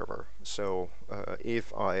one server. So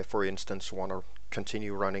if I, for instance, want to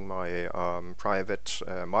continue running my private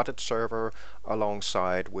modded server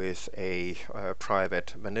alongside with a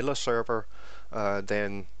private vanilla server,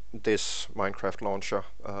 then this Minecraft launcher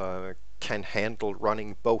can handle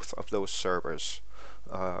running both of those servers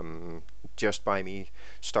just by me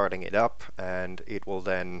starting it up, and it will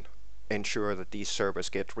then ensure that these servers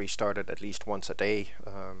get restarted at least once a day.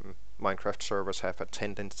 Minecraft servers have a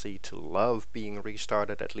tendency to love being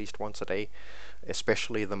restarted at least once a day,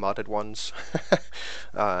 especially the modded ones.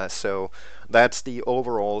 So that's the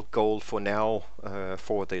overall goal for now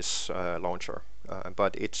for this launcher.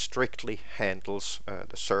 But it strictly handles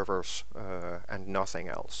the servers and nothing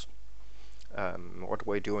else. What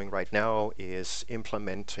we're doing right now is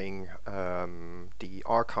implementing the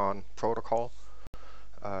Archon protocol,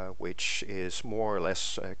 which is more or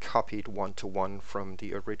less copied one-to-one from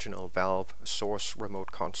the original Valve source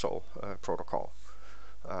remote console protocol.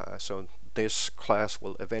 So this class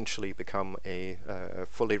will eventually become a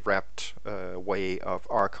fully wrapped way of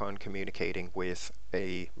Archon communicating with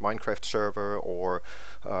a Minecraft server or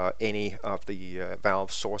any of the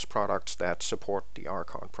Valve source products that support the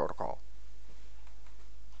Archon protocol.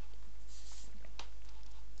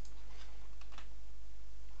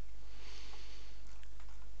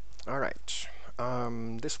 All right.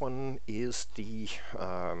 This one is the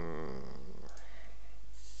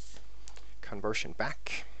conversion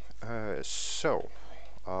back.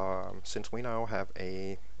 Since we now have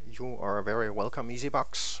you are very welcome,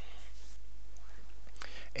 EasyBox.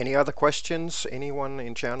 Any other questions? Anyone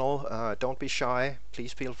in channel? Don't be shy.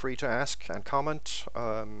 Please feel free to ask and comment.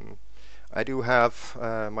 I do have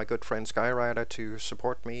my good friend Skyrider to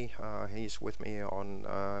support me. He's with me on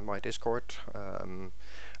my Discord.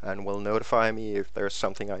 And will notify me if there's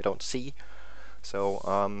something I don't see. So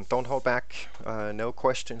don't hold back. No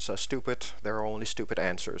questions are stupid. There are only stupid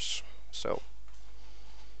answers. So,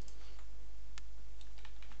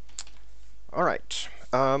 all right.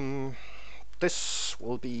 This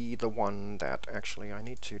will be the one that actually I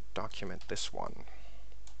need to document this one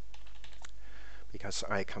because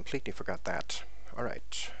I completely forgot that. All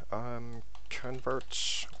right.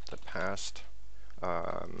 Converts the past.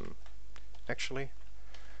 Actually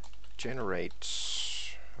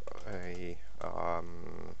generates a blah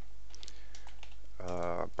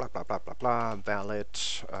blah blah blah blah valid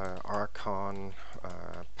Archon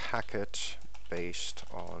packet based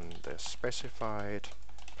on the specified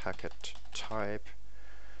packet type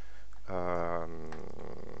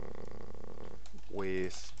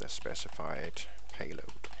with the specified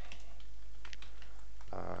payload.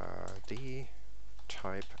 The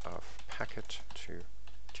type of packet to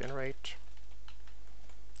generate,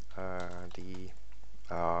 the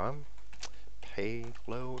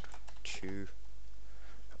payload to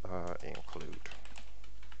include.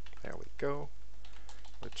 There we go.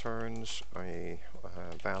 Returns a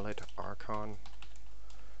valid Archon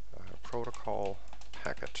protocol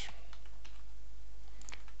packet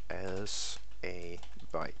as a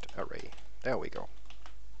byte array. There we go.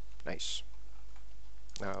 Nice.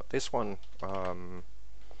 Now this one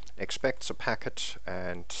expects a packet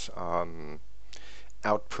and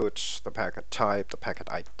outputs the packet type, the packet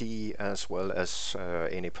ID, as well as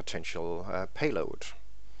any potential payload.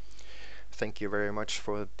 Thank you very much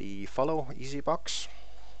for the follow, EasyBox.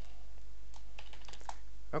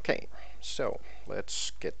 Okay, so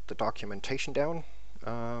let's get the documentation down.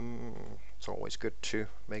 It's always good to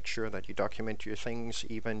make sure that you document your things,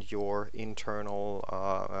 even your internal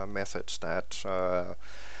methods that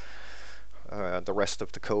the rest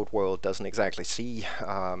of the code world doesn't exactly see.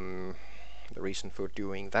 The reason for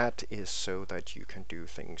doing that is so that you can do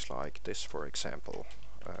things like this, for example.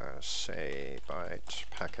 Say byte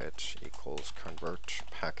packet equals convert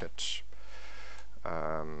packet.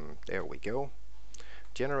 There we go.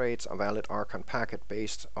 Generates a valid Archon packet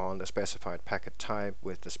based on the specified packet type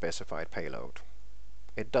with the specified payload.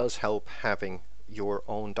 It does help having your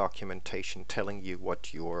own documentation telling you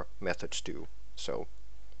what your methods do, so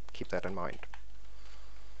keep that in mind.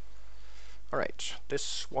 Alright,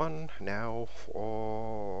 this one now,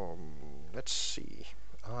 let's see,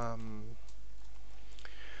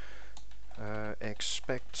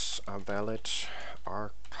 expects a valid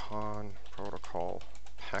Archon protocol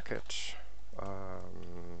packet,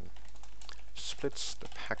 splits the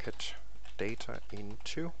packet data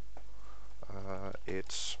into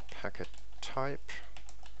its packet type,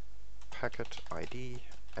 packet ID,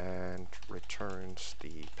 and returns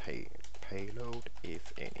the payload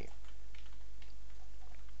if any.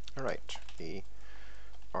 Alright, the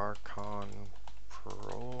Archon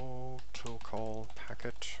protocol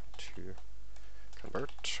packet to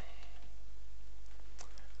convert.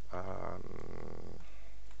 Blah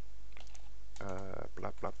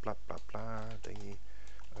blah blah blah blah. The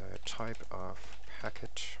type of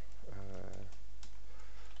packet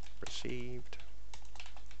received.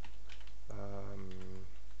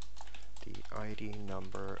 The ID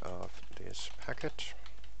number of this packet.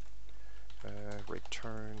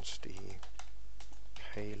 Returns the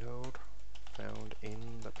payload found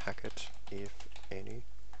in the packet, if any.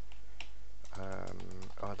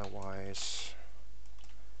 Otherwise,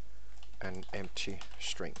 an empty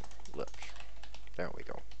string. Look, there we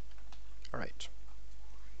go. All right.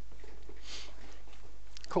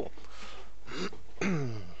 Cool.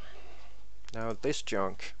 Now this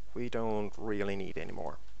junk we don't really need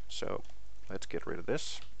anymore. So let's get rid of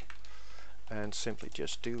this and simply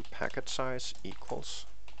just do packet size equals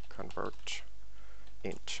convert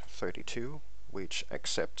int 32, which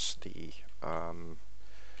accepts the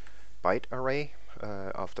byte array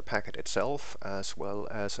of the packet itself, as well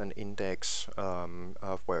as an index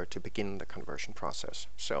of where to begin the conversion process.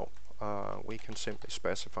 So we can simply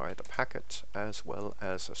specify the packet as well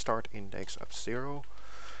as a start index of 0.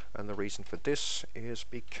 And the reason for this is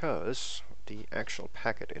because the actual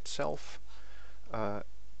packet itself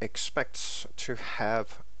expects to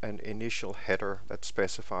have an initial header that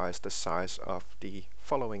specifies the size of the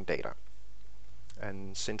following data.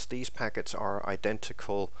 And since these packets are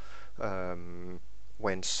identical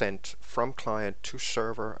when sent from client to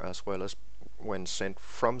server, as well as when sent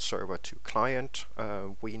from server to client,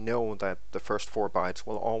 we know that the first 4 bytes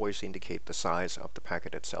will always indicate the size of the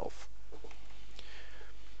packet itself.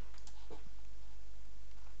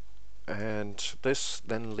 And this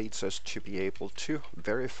then leads us to be able to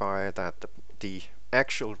verify that the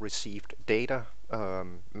actual received data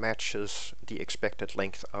matches the expected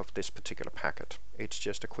length of this particular packet. It's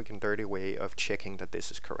just a quick and dirty way of checking that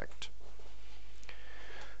this is correct.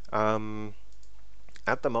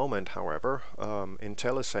 At the moment, however,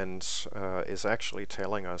 IntelliSense is actually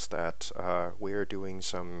telling us that we're doing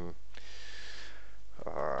some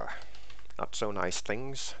not so nice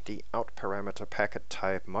things. The out parameter packet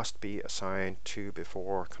type must be assigned to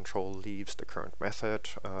before control leaves the current method,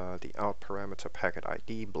 the out parameter packet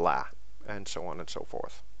ID, blah, and so on and so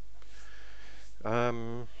forth.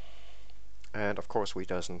 And of course we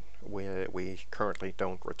currently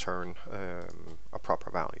don't return a proper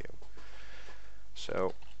value.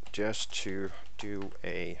 So just to do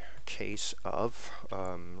a case of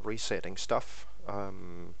resetting stuff,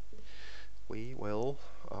 we will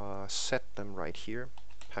set them right here,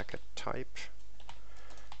 packet type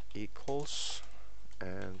equals,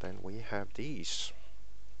 and then we have these.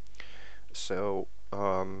 So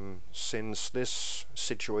since this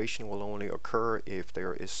situation will only occur if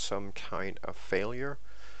there is some kind of failure,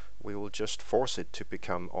 we will just force it to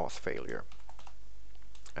become auth failure.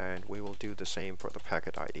 And we will do the same for the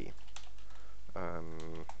packet ID.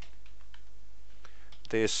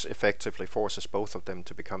 This effectively forces both of them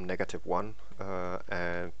to become -1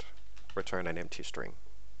 and return an empty string.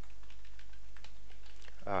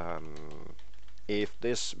 If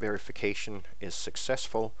this verification is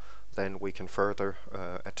successful, then we can further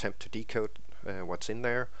attempt to decode what's in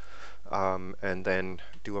there, and then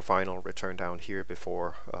do a final return down here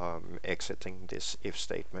before exiting this if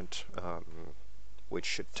statement, which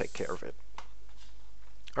should take care of it.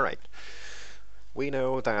 All right. We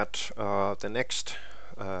know that the next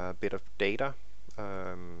bit of data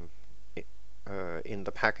in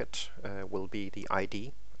the packet will be the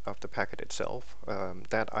ID of the packet itself.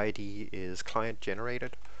 That ID is client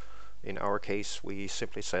generated. In our case, we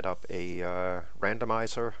simply set up a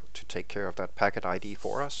randomizer to take care of that packet ID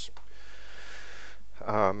for us.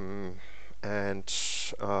 Um, and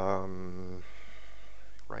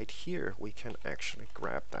right here we can actually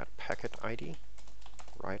grab that packet ID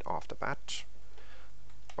right off the bat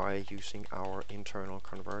by using our internal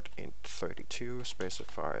convert int32,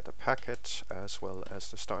 specify the packet as well as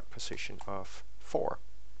the start position of 4.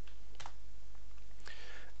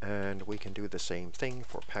 And we can do the same thing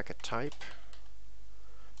for packet type,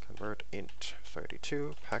 convert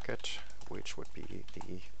int32 packet, which would be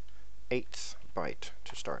the 8th byte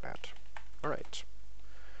to start at. Alright,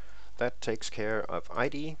 that takes care of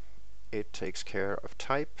ID, it takes care of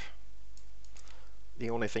type. The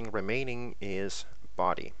only thing remaining is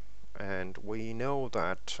body. And we know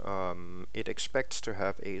that it expects to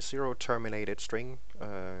have a zero terminated string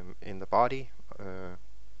in the body,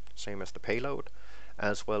 same as the payload,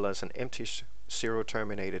 as well as an empty zero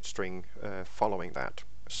terminated string following that.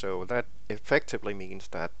 So that effectively means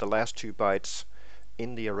that the last 2 bytes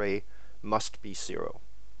in the array must be 0.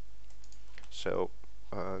 So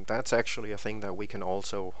that's actually a thing that we can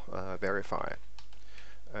also verify,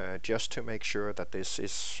 just to make sure that this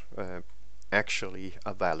is actually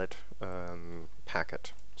a valid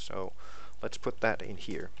packet. So let's put that in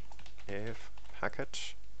here. If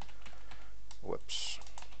packet, whoops,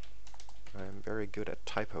 I'm very good at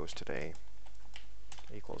typos today,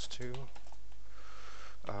 equals to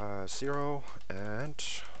 0, and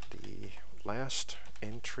the last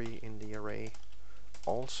entry in the array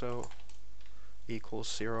also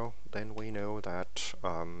equals 0, then we know that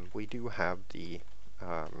we do have the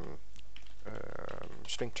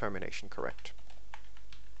string termination correct.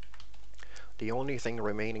 The only thing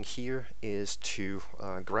remaining here is to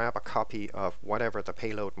grab a copy of whatever the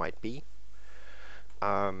payload might be.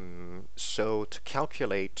 So to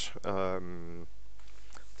calculate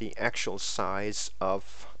the actual size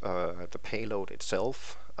of the payload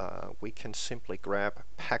itself, we can simply grab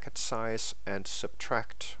packet size and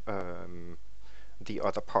subtract the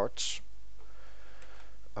other parts.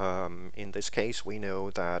 In this case, we know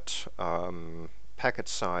that packet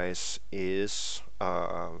size is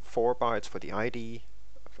 4 bytes for the ID,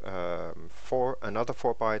 another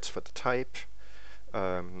 4 bytes for the type,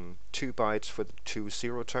 2 bytes for the 2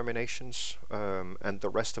 zero terminations, and the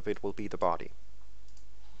rest of it will be the body.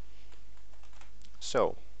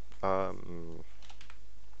 So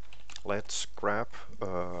let's grab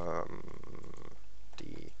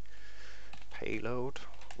the payload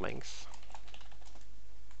length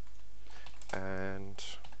and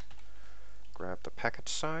grab the packet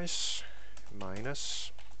size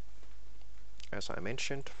minus, as I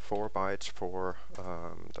mentioned, 4 bytes for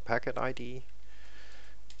the packet ID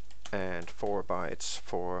and 4 bytes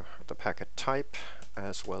for the packet type,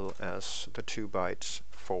 as well as the 2 bytes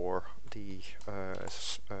for the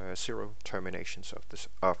zero terminations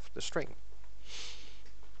of the string.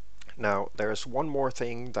 Now there's one more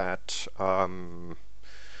thing that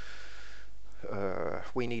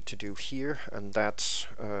we need to do here, and that's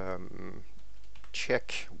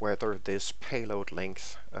check whether this payload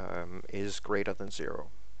length is greater than 0.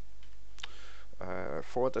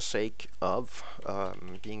 For the sake of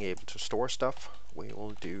being able to store stuff, we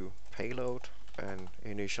will do payload and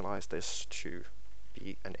initialize this to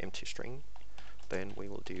be an empty string. Then we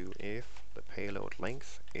will do if the payload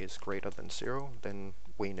length is greater than 0, then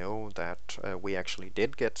we know that we actually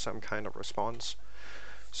did get some kind of response.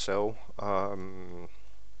 So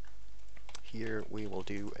here we will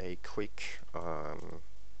do a quick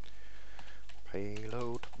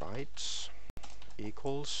payload bytes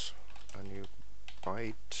equals a new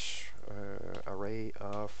byte array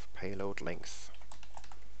of payload length.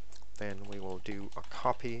 Then we will do a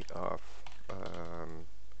copy of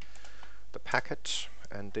the packet,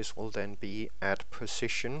 and this will then be at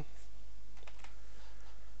position.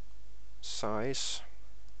 Size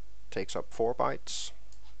takes up 4 bytes.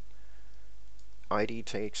 ID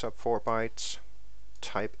takes up 4 bytes.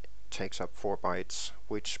 Type takes up 4 bytes,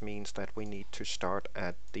 which means that we need to start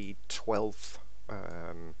at the 12th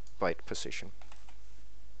byte position.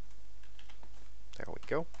 There we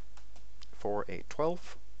go. For a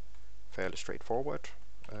 12, fairly straightforward.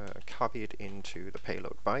 Copy it into the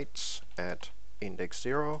payload bytes at index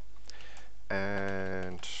 0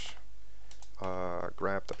 and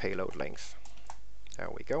grab the payload length. There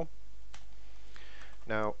we go.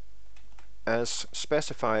 Now, as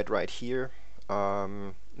specified right here,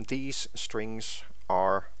 these strings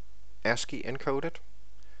are ASCII encoded.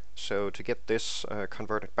 So to get this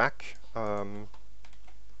converted back,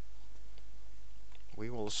 we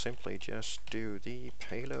will simply just do the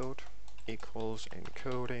payload equals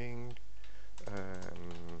encoding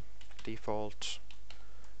default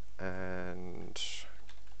and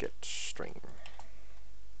get string.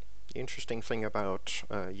 The interesting thing about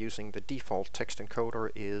using the default text encoder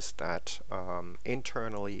is that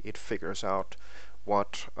internally it figures out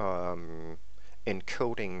what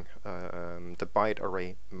encoding the byte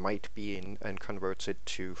array might be in and converts it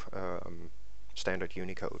to standard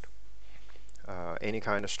Unicode. Any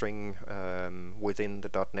kind of string within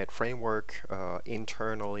the .NET framework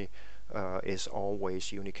internally is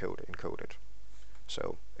always Unicode encoded.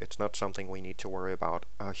 So it's not something we need to worry about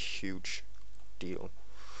a huge deal.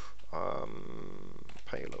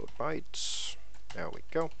 Payload bytes, there we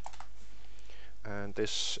go. And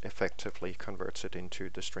this effectively converts it into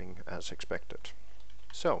the string as expected.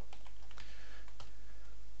 So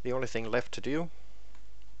the only thing left to do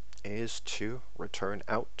is to return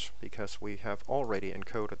out, because we have already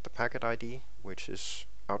encoded the packet ID, which is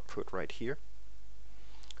output right here.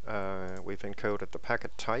 We've encoded the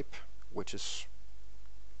packet type, which is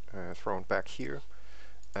thrown back here,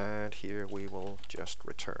 and here we will just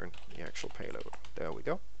return the actual payload. There we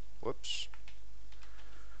go. Whoops.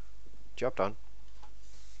 Job done.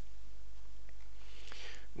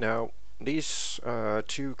 Now these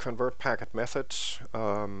two convert packet methods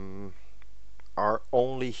are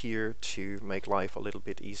only here to make life a little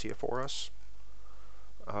bit easier for us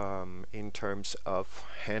in terms of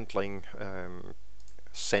handling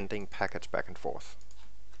sending packets back and forth.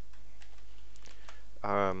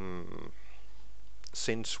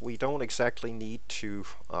 Since we don't exactly need to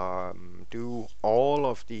do all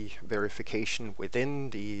of the verification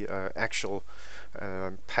within the actual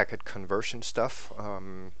packet conversion stuff,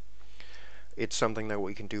 it's something that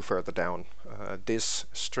we can do further down. This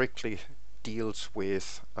strictly deals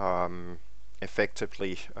with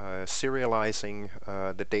effectively serializing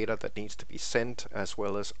the data that needs to be sent, as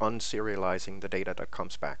well as unserializing the data that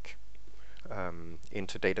comes back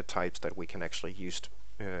into data types that we can actually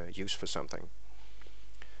use for something.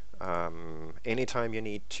 Anytime you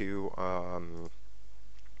need to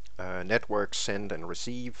network send and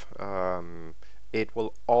receive, it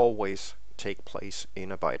will always take place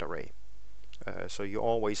in a byte array. So you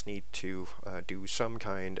always need to do some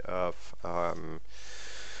kind of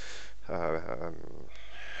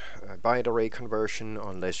byte array conversion,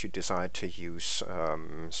 unless you decide to use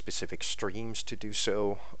specific streams to do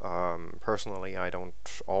so. Personally, I don't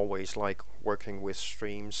always like working with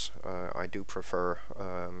streams. I do prefer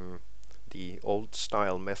the old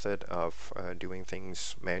style method of doing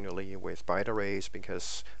things manually with byte arrays,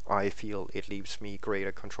 because I feel it leaves me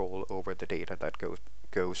greater control over the data that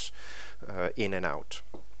goes in and out.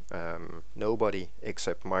 Nobody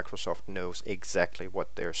except Microsoft knows exactly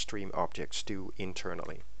what their stream objects do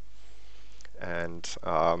internally. And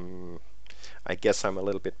I guess I'm a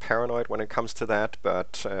little bit paranoid when it comes to that,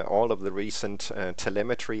 but all of the recent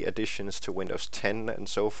telemetry additions to Windows 10 and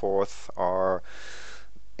so forth are,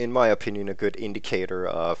 in my opinion, a good indicator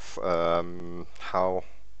of how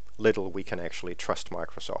little we can actually trust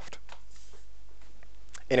Microsoft.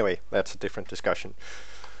 Anyway, that's a different discussion.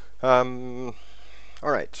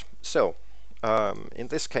 Alright, so in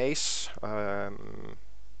this case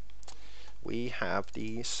we have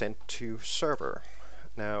the sent to server.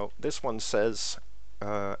 Now this one says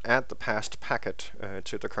add the past packet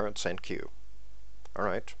to the current send queue.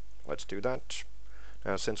 Alright, let's do that.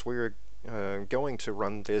 Now since we're going to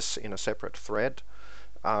run this in a separate thread,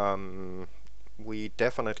 we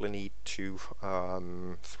definitely need to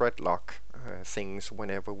thread lock things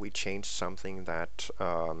whenever we change something that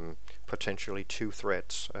potentially two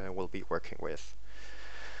threads will be working with.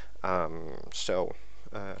 So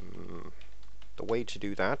the way to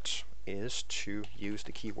do that is to use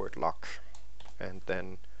the keyword lock, and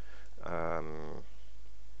then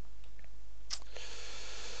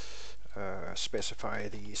specify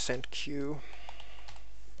the send queue.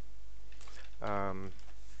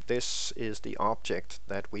 This is the object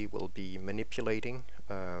that we will be manipulating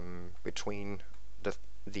between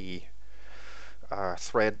the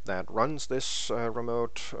thread that runs this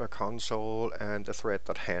remote console and the thread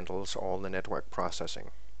that handles all the network processing.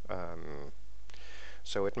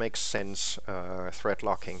 So it makes sense thread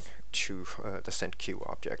locking to the send queue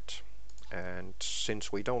object. And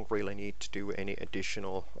since we don't really need to do any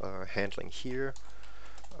additional handling here,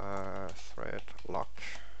 thread lock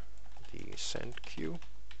the send queue.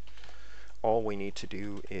 All we need to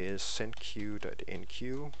do is send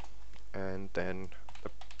queue.enqueue, and then the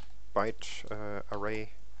byte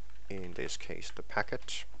array, in this case the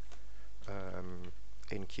packet,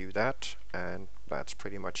 enqueue that, and that's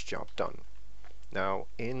pretty much job done. Now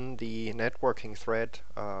in the networking thread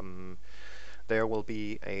there will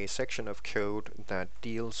be a section of code that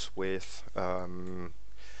deals with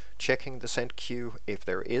checking the send queue. If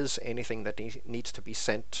there is anything that needs to be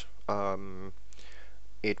sent,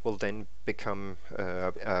 it will then be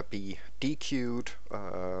dequeued.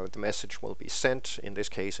 The message will be sent. In this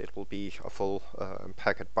case, it will be a full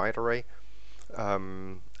packet byte array,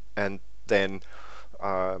 and then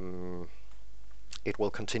it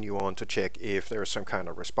will continue on to check if there's some kind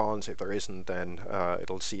of response. If there isn't, then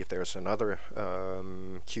it'll see if there's another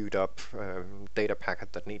queued up data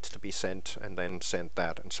packet that needs to be sent, and then send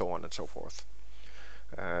that, and so on and so forth.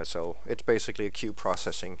 So it's basically a queue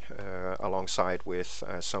processing alongside with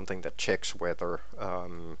something that checks whether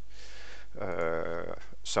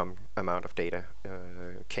some amount of data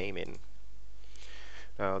came in.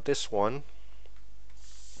 Now this one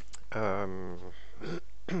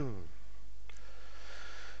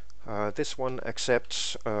this one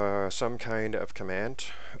accepts some kind of command.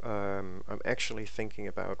 I'm actually thinking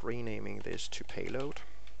about renaming this to payload.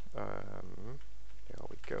 There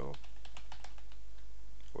we go.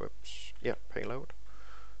 Whoops. Yeah, payload.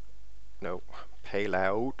 No,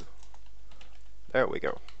 payload. There we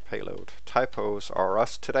go. Payload. Typos are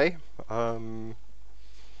us today. There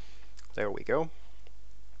we go.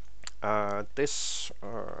 This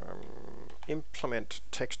implement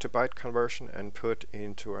text to byte conversion and put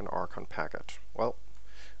into an Archon packet. Well,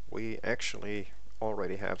 we actually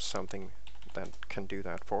already have something that can do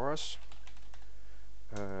that for us.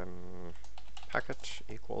 Packet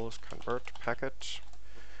equals convert packet.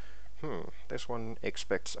 This one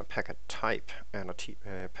expects a packet type and a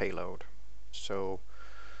payload. So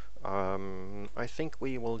I think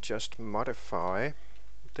we will just modify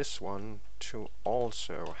this one to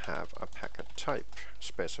also have a packet type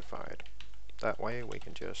specified. That way we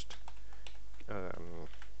can just,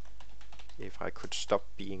 if I could stop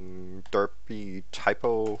being derpy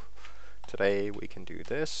typo today, we can do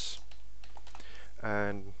this.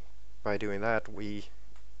 And by doing that, we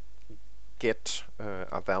get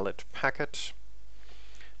a valid packet,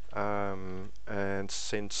 and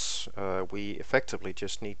since we effectively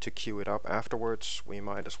just need to queue it up afterwards, we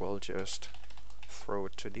might as well just throw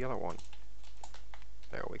it to the other one.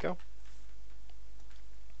 There we go.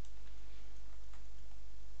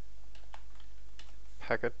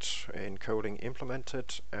 Packet encoding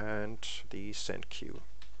implemented, and the send queue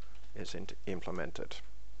is implemented.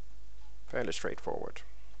 Fairly straightforward.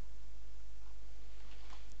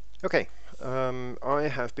 Okay, I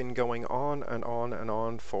have been going on and on and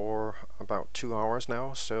on for about 2 hours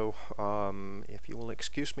now, so if you will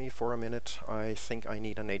excuse me for a minute, I think I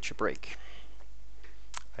need a nature break.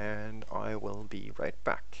 And I will be right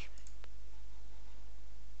back.